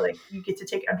camp where like you get to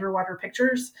take underwater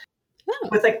pictures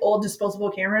with like old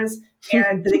disposable cameras,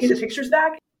 and they get the pictures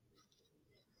back.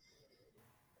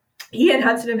 He and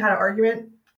Hudson have had an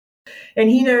argument, and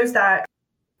he knows that,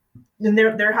 and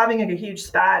they're having like a huge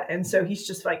spat, and so he's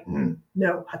just like,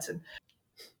 no, Hudson.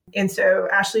 And so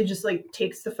Ashley just like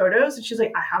takes the photos, and she's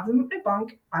like, I have them in my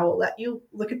bunk. I will let you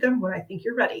look at them when I think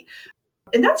you're ready.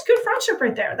 And that's good friendship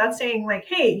right there. That's saying like,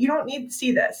 hey, you don't need to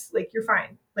see this. Like, you're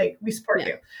fine. Like, we support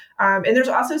you. And there's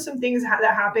also some things that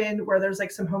happen where there's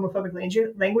like some homophobic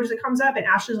language that comes up, and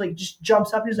Ashley like just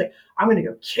jumps up and is like, I'm going to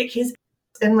go kick his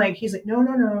ass. And like, he's like, no,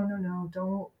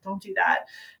 don't do that.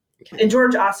 Okay. And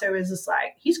George also is just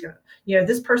like, he's going to, you know,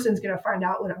 this person's going to find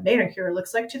out what a manicure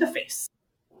looks like to the face.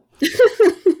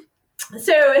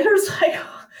 So it was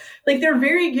like they're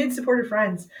very good supportive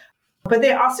friends, but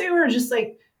they also are just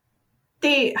like,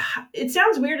 it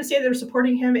sounds weird to say they're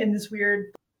supporting him in this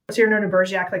weird Cyrano de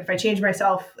Bergerac, like if I change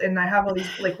myself and I have all these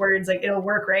like words, like it'll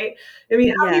work, right? I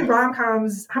mean, how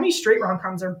many straight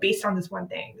rom-coms are based on this one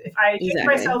thing? If I change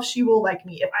myself, she will like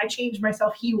me. If I change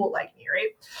myself, he will like me, right?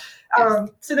 Yes.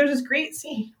 So there's this great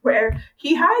scene where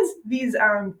he has these,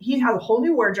 he has a whole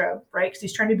new wardrobe, right? Because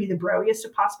he's trying to be the broiest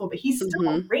as possible, but he's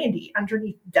still Randy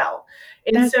underneath Dell.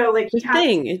 And that's so like he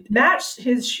has matched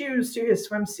his shoes to his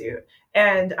swimsuit.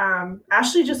 And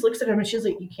Ashley just looks at him and she's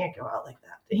like, you can't go out like that.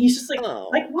 And he's just like,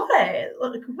 like what?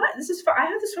 Like what? This is fun. I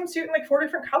have the swimsuit in like 4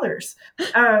 different colors.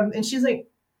 And she's like,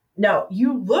 no,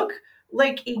 you look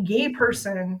like a gay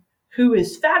person who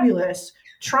is fabulous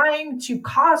trying to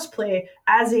cosplay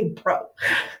as a bro.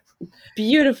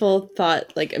 Beautiful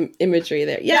thought, like imagery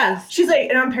there. Yes. Yeah. She's like,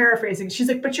 and I'm paraphrasing. She's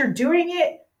like, but you're doing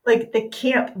it like the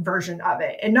camp version of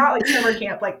it, and not like summer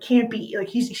camp, like campy. Like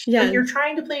like, you're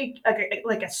trying to play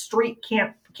like a straight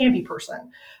campy person.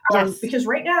 Because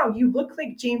right now you look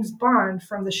like James Bond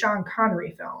from the Sean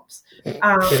Connery films.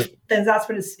 That's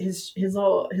what his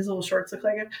little shorts look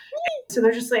like. So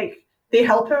they're just like, they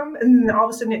help him, and then all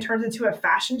of a sudden it turns into a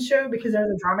fashion show because they're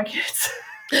the drama kids.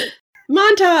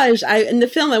 Montage. In the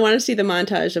film, I want to see the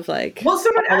montage of like. Well,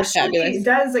 someone actually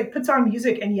does like puts on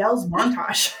music and yells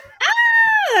montage.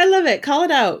 I love it. Call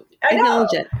it out.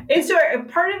 Acknowledge it. And so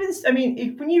part of this, I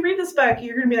mean, when you read this book,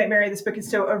 you're going to be like, Mary, this book is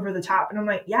so over the top. And I'm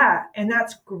like, yeah, and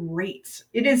that's great.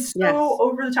 It is so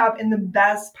over the top in the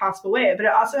best possible way, but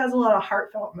it also has a lot of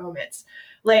heartfelt moments.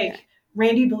 Like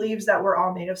Randy believes that we're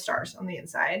all made of stars on the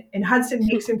inside, and Hudson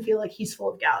makes him feel like he's full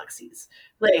of galaxies.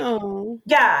 Like,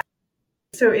 yeah.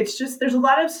 So it's just, there's a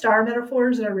lot of star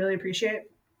metaphors that I really appreciate.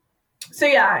 So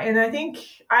yeah, and I think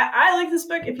I like this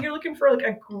book if you're looking for like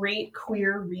a great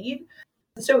queer read.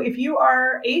 So if you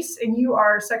are ace and you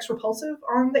are sex repulsive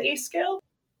on the ace scale,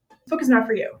 this book is not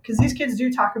for you, because these kids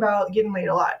do talk about getting laid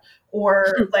a lot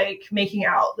or like making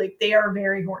out. Like they are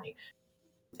very horny.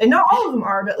 And not all of them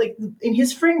are, but like in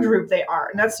his friend group they are.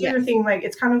 And that's the other thing. Like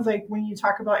it's kind of like when you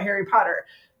talk about Harry Potter,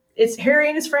 it's Harry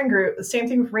and his friend group. The same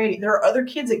thing with Randy. There are other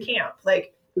kids at camp.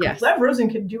 Like Lev Rosen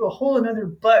could do a whole another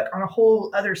book on a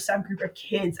whole other subgroup of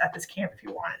kids at this camp if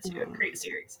you wanted to create a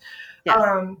series.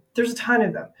 There's a ton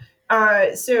of them.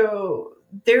 So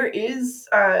there's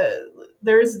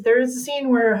a scene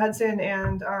where Hudson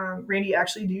and Randy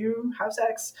actually do have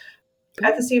sex.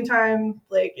 At the same time,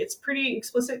 like it's pretty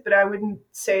explicit, but I wouldn't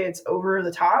say it's over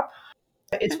the top.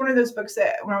 It's one of those books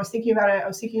that when I was thinking about it, I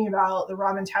was thinking about the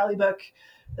Robin Talley book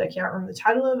that I can't remember the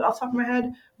title of off the top of my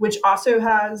head, which also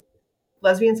has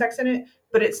lesbian sex in it,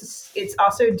 but it's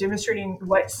also demonstrating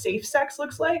what safe sex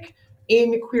looks like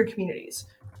in queer communities.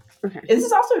 Okay. And this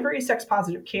is also a very sex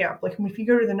positive camp. Like if you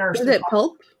go to the nurse. Was it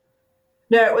Pulp?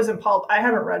 No, it wasn't Pulp. I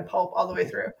haven't read Pulp all the way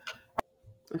through.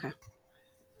 Okay.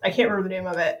 I can't remember the name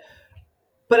of it,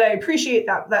 but I appreciate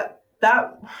that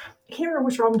I can't remember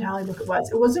which Robin Talley book it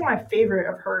was. It wasn't my favorite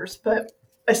of hers, but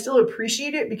I still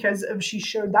appreciate it because she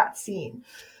showed that scene.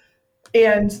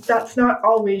 And that's not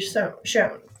always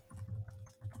shown.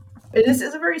 And this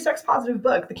is a very sex positive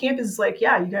book. The camp is like,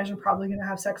 yeah, you guys are probably going to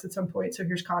have sex at some point. So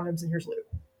here's condoms and here's lube.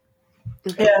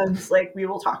 Okay. And like, we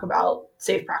will talk about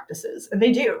safe practices, and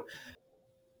they do.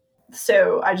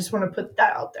 So I just want to put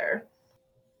that out there.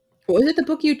 Was it the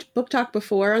book you book talked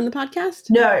before on the podcast?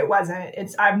 No, it wasn't.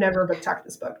 I've never book talked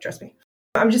this book. Trust me.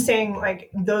 I'm just saying, like,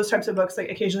 those types of books, like,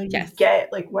 occasionally you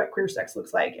get like what queer sex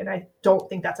looks like, and I don't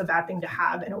think that's a bad thing to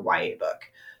have in a YA book.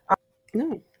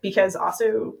 No, because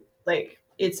also, like,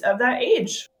 it's of that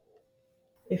age.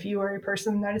 If you are a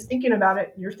person that is thinking about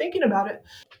it, you're thinking about it.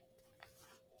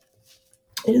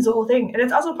 It is a whole thing, and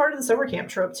it's also part of the summer camp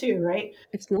trope too, right?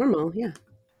 It's normal, yeah.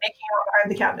 Making out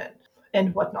behind the cabinet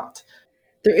and whatnot.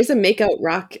 There is a makeout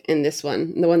rock in this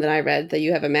one, the one that I read, that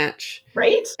you have a match.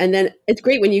 Right. And then it's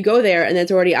great when you go there and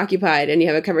it's already occupied and you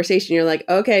have a conversation. You're like,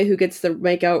 okay, who gets the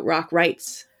makeout rock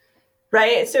rights?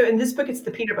 Right. So in this book, it's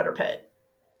the peanut butter pit.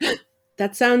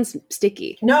 That sounds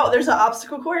sticky. No, there's an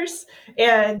obstacle course.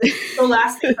 And the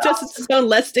last thing... It doesn't sound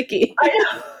less sticky. I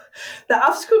know. The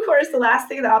obstacle course, the last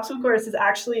thing of the obstacle course is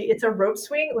actually, it's a rope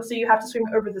swing. So you have to swing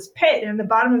over this pit. And in the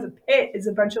bottom of the pit is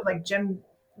a bunch of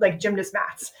gymnast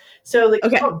mats. So like,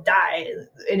 okay, you don't die,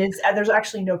 and there's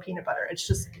actually no peanut butter. It's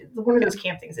just one of those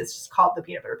camp things. It's just called the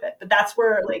peanut butter pit. But that's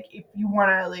where, like, if you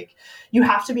want to, like, you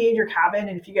have to be in your cabin,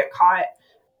 and if you get caught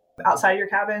outside of your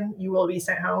cabin, you will be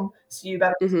sent home. So you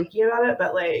better be thinking about it.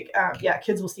 But like, yeah,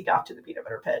 kids will sneak off to the peanut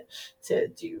butter pit to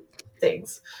do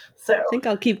things. So I think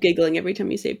I'll keep giggling every time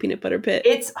you say peanut butter pit.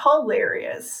 It's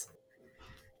hilarious.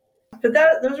 But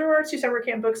those are our two summer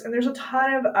camp books, and there's a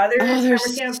ton of other summer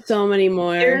camp. So many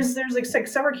more. There's like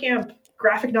summer camp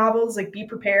graphic novels like Be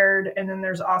Prepared, and then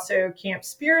there's also Camp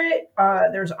Spirit.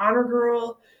 There's Honor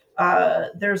Girl.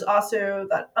 There's also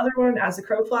that other one, As the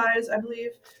Crow Flies, I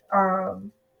believe.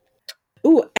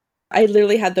 Ooh, I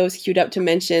literally had those queued up to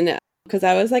mention because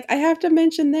I was like, I have to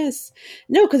mention this.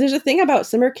 No, because there's a thing about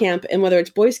summer camp, and whether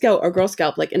it's Boy Scout or Girl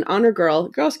Scout, like an Honor Girl,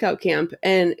 Girl Scout camp,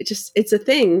 and it's a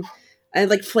thing. And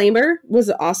like Flamer was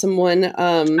an awesome one.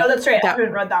 Oh, that's right. I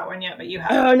haven't read that one yet, but you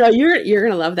have. Oh no, you're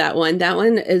gonna love that one. That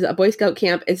one is a Boy Scout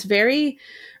camp. It's very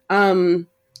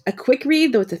a quick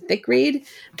read, though it's a thick read.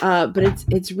 But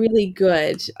it's really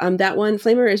good. That one,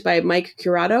 Flamer, is by Mike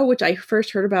Curato, which I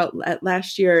first heard about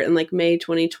last year in like May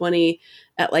 2020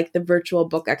 at like the virtual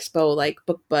book expo, like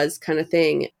Book Buzz kind of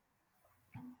thing.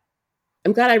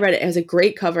 I'm glad I read it. It has a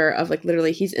great cover of like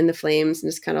literally he's in the flames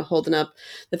and just kind of holding up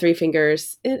the three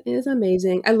fingers. It is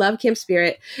amazing. I love Camp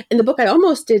Spirit. And the book I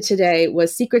almost did today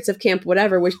was Secrets of Camp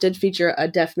Whatever, which did feature a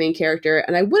deaf main character.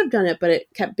 And I would have done it, but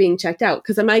it kept being checked out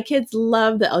because my kids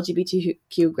love the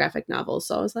LGBTQ graphic novels.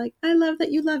 So I was like, I love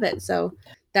that you love it. So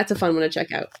that's a fun one to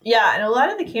check out. Yeah. And a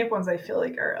lot of the camp ones I feel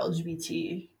like are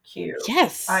LGBTQ.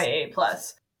 Yes. IA+.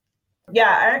 Yeah.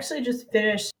 I actually just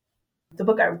finished the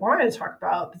book I wanted to talk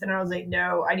about, but then I was like,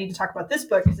 no, I need to talk about this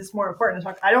book because it's more important to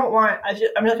talk. I mean,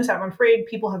 like I said, I'm afraid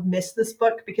people have missed this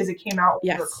book because it came out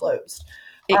when we were closed.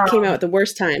 It came out at the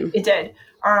worst time. It did.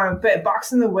 But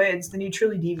Box in the Woods, the new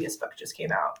Truly Devious book, just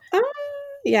came out.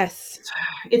 Yes.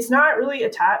 It's not really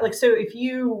attached. Like, so if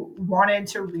you wanted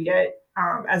to read it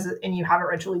and you haven't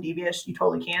read Truly Devious, you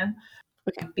totally can.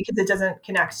 Okay. Because it doesn't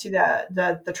connect to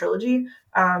the trilogy.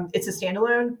 It's a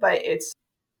standalone, but it's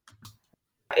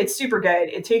super good.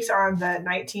 It takes on the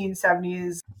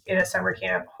 1970s in a summer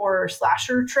camp horror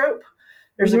slasher trope.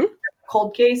 There's a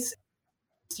cold case.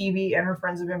 Stevie and her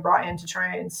friends have been brought in to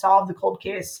try and solve the cold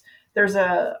case. There's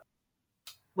a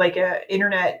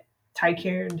internet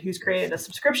tycoon who's created a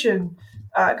subscription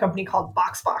company called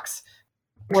BoxBox,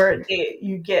 where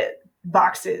you get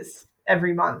boxes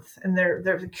every month, and they're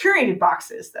curated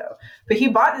boxes though. But he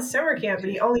bought this summer camp, but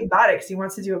he only bought it because he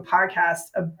wants to do a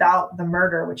podcast about the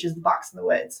murder, which is the Box in the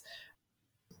Woods,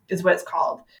 is what it's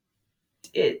called.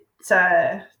 It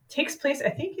takes place, I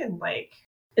think, in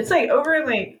it's over in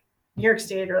New York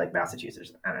State or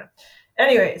Massachusetts. I don't know.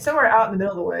 Anyway, somewhere out in the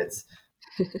middle of the woods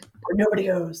where nobody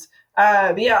goes.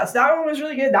 But yeah, so that one was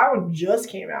really good. That one just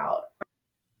came out.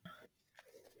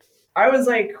 I was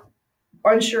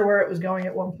unsure where it was going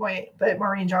at one point, but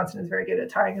Maureen Johnson is very good at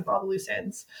tying up all the loose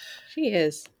ends. She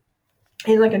is.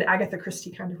 In like an Agatha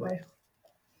Christie kind of way.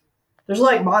 There's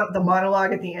like the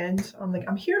monologue at the end. I'm like,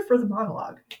 I'm here for the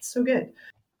monologue. It's so good.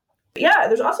 But yeah,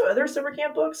 there's also other summer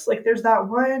camp books. Like there's that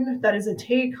one that is a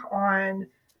take on,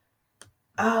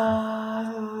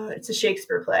 it's a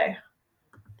Shakespeare play.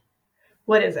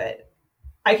 What is it?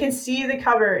 I can see the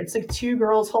cover. It's like two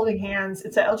girls holding hands.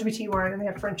 It's an LGBT one, and they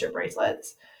have friendship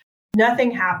bracelets.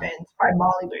 Nothing Happened by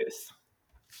Molly Booth.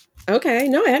 Okay.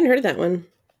 No, I hadn't heard of that one.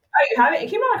 Oh, you haven't? It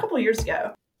came out a couple of years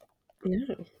ago.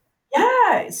 No.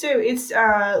 Yeah. So it's,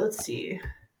 let's see.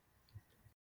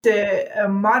 It's a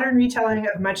modern retelling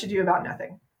of Much Ado About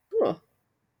Nothing. Cool.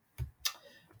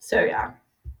 So, yeah.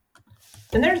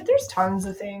 And there's tons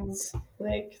of things.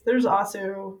 Like, there's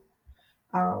also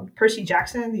Percy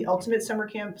Jackson, the Ultimate Summer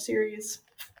Camp series.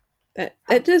 That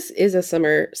just is a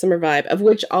summer vibe, of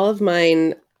which all of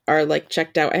mine are like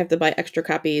checked out. I have to buy extra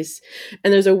copies.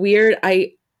 And there's a weird,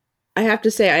 I have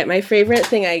to say, my favorite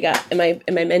thing I got in my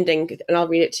mending, and I'll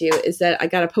read it to you, is that I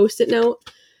got a Post-it note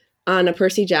on a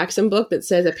Percy Jackson book that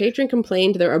says, a patron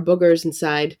complained there are boogers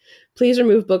inside. Please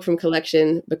remove book from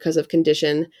collection because of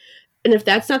condition. And if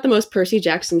that's not the most Percy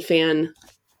Jackson fan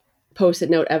Post-it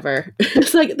note ever,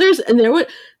 it's like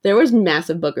there was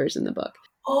massive boogers in the book.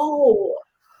 Oh,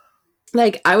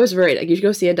 like I was worried. Like you should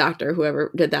go see a doctor,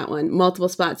 whoever did that one, multiple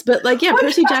spots. But like, yeah,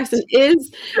 Percy Jackson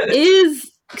is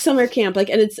summer camp. Like,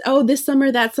 and it's, this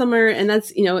summer, that summer. And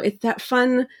that's, it's that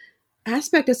fun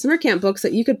aspect of summer camp books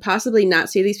that you could possibly not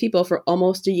see these people for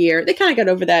almost a year. They kind of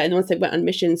got over that. And once they went on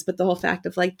missions, but the whole fact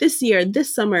of like this year,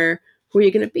 this summer, who are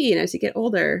you going to be? And as you get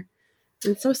older,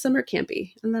 and it's so summer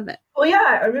campy. I love it. Well,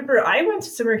 yeah, I remember I went to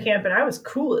summer camp and I was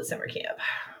cool at summer camp.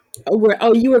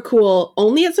 You were cool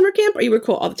only at summer camp, or you were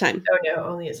cool all the time? Oh no,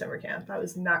 only at summer camp. I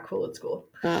was not cool at school.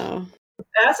 Oh.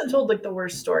 I also told like the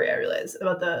worst story I realized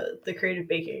about the creative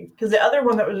baking, because the other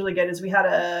one that was really good is we had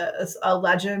a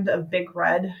legend of Big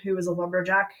Red, who was a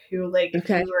lumberjack who like if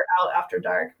you were out after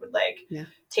dark would like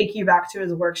take you back to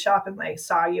his workshop and like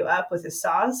saw you up with his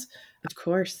saws. Of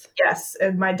course. Yes,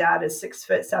 and my dad is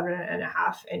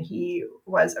 6'7.5", and he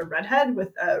was a redhead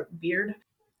with a beard.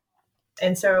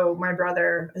 And so my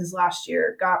brother, his last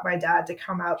year, got my dad to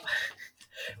come up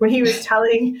when he was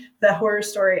telling the horror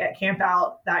story at Camp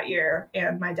Out that year.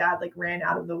 And my dad like ran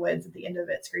out of the woods at the end of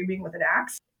it screaming with an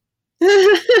axe.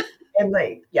 And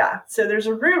like, yeah. So there's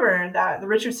a rumor that the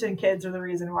Richardson kids are the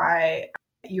reason why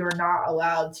you are not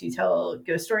allowed to tell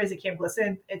ghost stories at Camp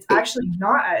Glisten. It's actually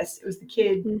not us. It was the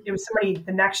kid. It was somebody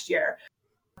the next year.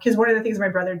 Because one of the things my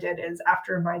brother did is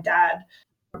after my dad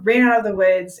ran out of the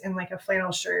woods in like a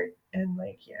flannel shirt and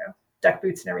like, duck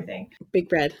boots and everything.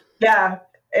 Big Red. Yeah.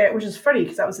 Which is funny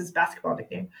because that was his basketball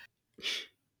nickname.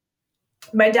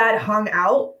 My dad hung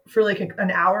out for like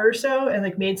an hour or so and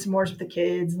like made s'mores with the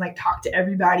kids and like talked to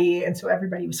everybody. And so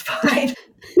everybody was fine.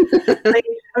 Like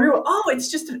everyone,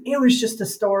 it was just a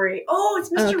story. Oh, it's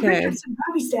Mr. Richardson,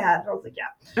 Bobby's dad. And I was like,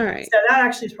 yeah. All right. So that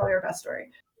actually is probably our best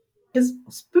story. Because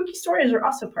spooky stories are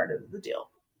also part of the deal.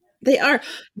 They are.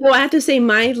 Well, I have to say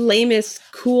my lamest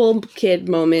cool kid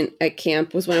moment at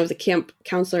camp was when I was a camp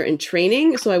counselor in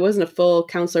training. So I wasn't a full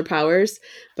counselor powers,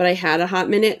 but I had a hot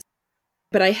minute.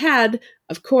 But I had,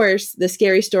 of course, the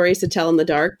Scary Stories to Tell in the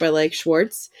Dark by like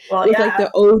Schwartz. Well, with like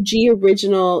the OG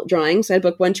original drawings. So I had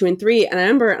book 1, 2, and 3. And I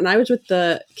remember, and I was with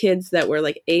the kids that were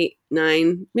like 8,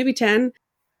 9, maybe 10.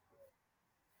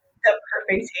 The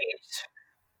perfect age.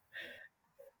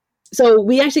 So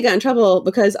we actually got in trouble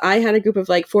because I had a group of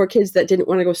like 4 kids that didn't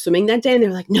want to go swimming that day. And they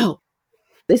were like, no.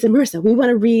 They said, Marissa, we want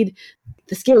to read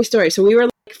the Scary Story. So we were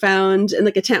like found in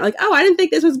like a tent, like, oh, I didn't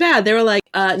think this was bad. They were like,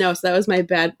 no. So that was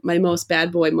my most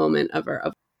bad boy moment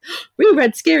ever. We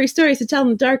read Scary Stories to Tell in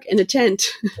the Dark in a tent.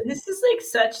 This is like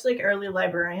such like early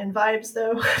librarian vibes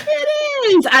though.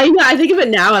 It is. I know. I think of it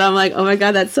now and I'm like, oh my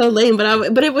God, that's so lame.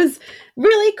 But it was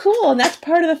really cool. And that's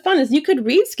part of the fun is you could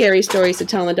read Scary Stories to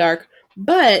Tell in the Dark.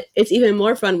 But it's even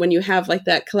more fun when you have like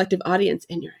that collective audience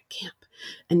and you're at camp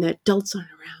and the adults aren't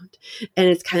around and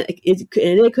it's kind of,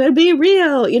 it could be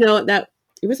real, that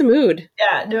it was a mood.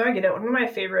 Yeah, no, I get it. One of my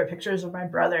favorite pictures of my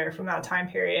brother from that time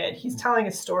period, he's telling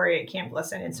a story at Camp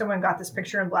Glisten and someone got this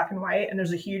picture in black and white and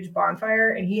there's a huge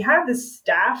bonfire and he had this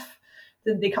staff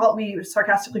that we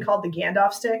sarcastically called the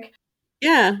Gandalf stick.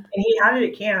 Yeah. And he had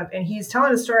it at camp and he's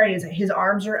telling a story and his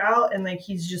arms are out and like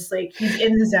he's just like he's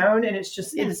in the zone and it's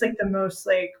just it's like the most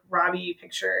like Robbie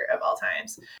picture of all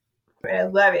times. And I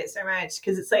love it so much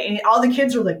because it's like and all the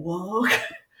kids are like, whoa.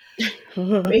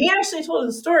 But he actually told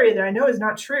a story that I know is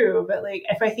not true, but like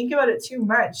if I think about it too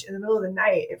much in the middle of the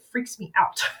night, it freaks me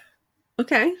out.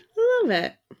 Okay. I love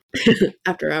it.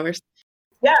 After hours.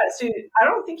 Yeah, so I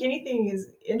don't think anything as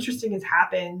interesting has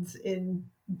happened in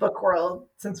book world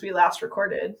since we last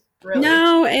recorded. Really.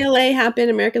 No, ALA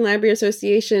happened, American Library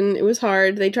Association. It was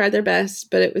hard. They tried their best,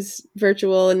 but it was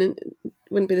virtual and it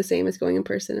wouldn't be the same as going in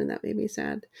person, and that made me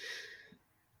sad.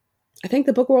 I think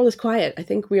the book world is quiet. I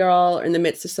think we are all in the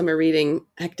midst of summer reading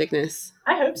hecticness.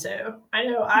 I hope so. I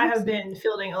know I have been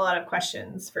fielding a lot of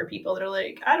questions for people that are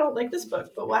like, I don't like this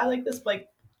book, but why I like this book?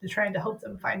 They're trying to help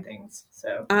them find things.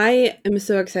 So I am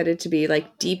so excited to be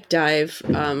like deep dive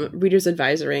readers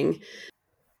advisoring.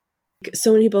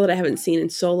 So many people that I haven't seen in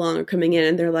so long are coming in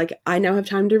and they're like, I now have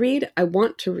time to read. I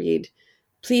want to read.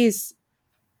 Please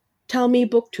tell me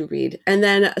book to read. And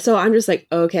then, so I'm just like,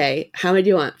 okay, how many do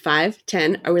you want? 5,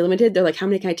 10? Are we limited? They're like, how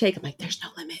many can I take? I'm like, there's no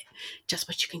limit, just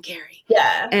what you can carry.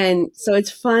 Yeah. And so it's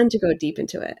fun to go deep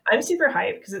into it. I'm super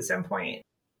hyped because at some point,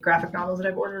 graphic novels that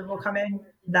I've ordered will come in.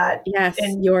 That yes,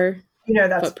 and your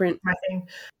that's footprint. My thing.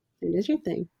 It is your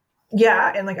thing.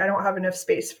 Yeah, and like I don't have enough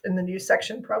space in the news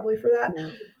section probably for that.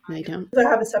 No, I don't. I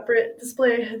have a separate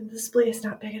display, and the display is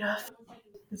not big enough.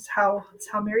 It's how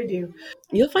Mary do.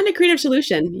 You'll find a creative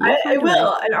solution. I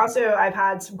will. And also I've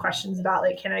had some questions about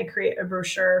like, can I create a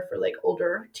brochure for like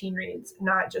older teen reads,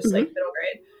 not just like middle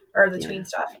grade or the tween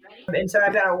stuff. And so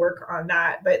I've got to work on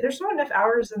that, but there's not enough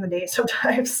hours in the day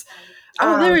sometimes.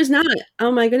 There is not.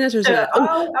 Oh my goodness, there's not.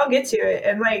 I'll get to it.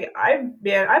 And like I've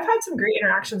had some great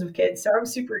interactions with kids, so I'm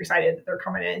super excited that they're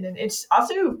coming in. And it's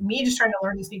also me just trying to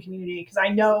learn this new community because I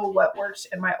know what works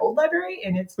in my old library,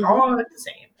 and it's all the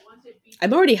same.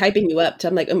 I'm already hyping you up.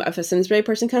 I'm like, if a Simsbury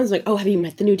person comes, I'm like, oh, have you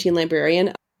met the new teen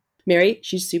librarian? Mary,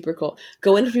 she's super cool.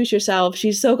 Go introduce yourself.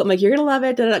 She's so cool. I'm like, you're gonna love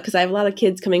it, because I have a lot of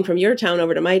kids coming from your town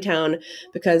over to my town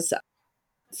because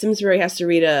Simsbury has to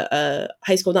read a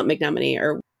high school dump nominee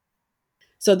or.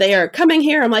 So they are coming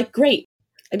here. I'm like, great.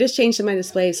 I just changed my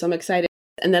display, so I'm excited.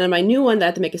 And then on my new one that I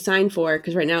have to make a sign for,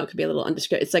 because right now it could be a little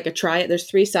undescript. It's like a try it. There's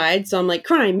 3 sides. So I'm like,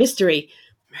 crime, mystery,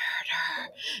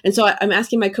 murder. And so I'm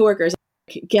asking my coworkers,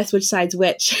 guess which side's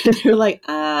which. And they're like,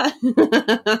 I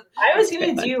was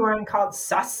going to do one called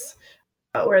Sus,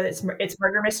 where it's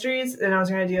murder mysteries. And I was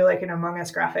going to do like an Among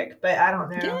Us graphic, but I don't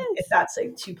know if that's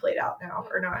like too played out now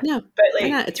or not. No, but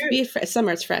like not. It's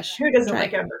summer. It's fresh. Who doesn't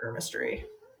like a murder mystery?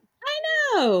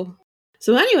 I know.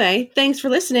 So anyway, thanks for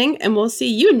listening, and we'll see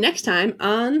you next time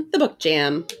on The Book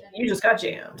Jam. You just got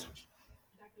jammed.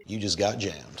 You just got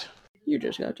jammed. You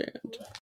just got jammed.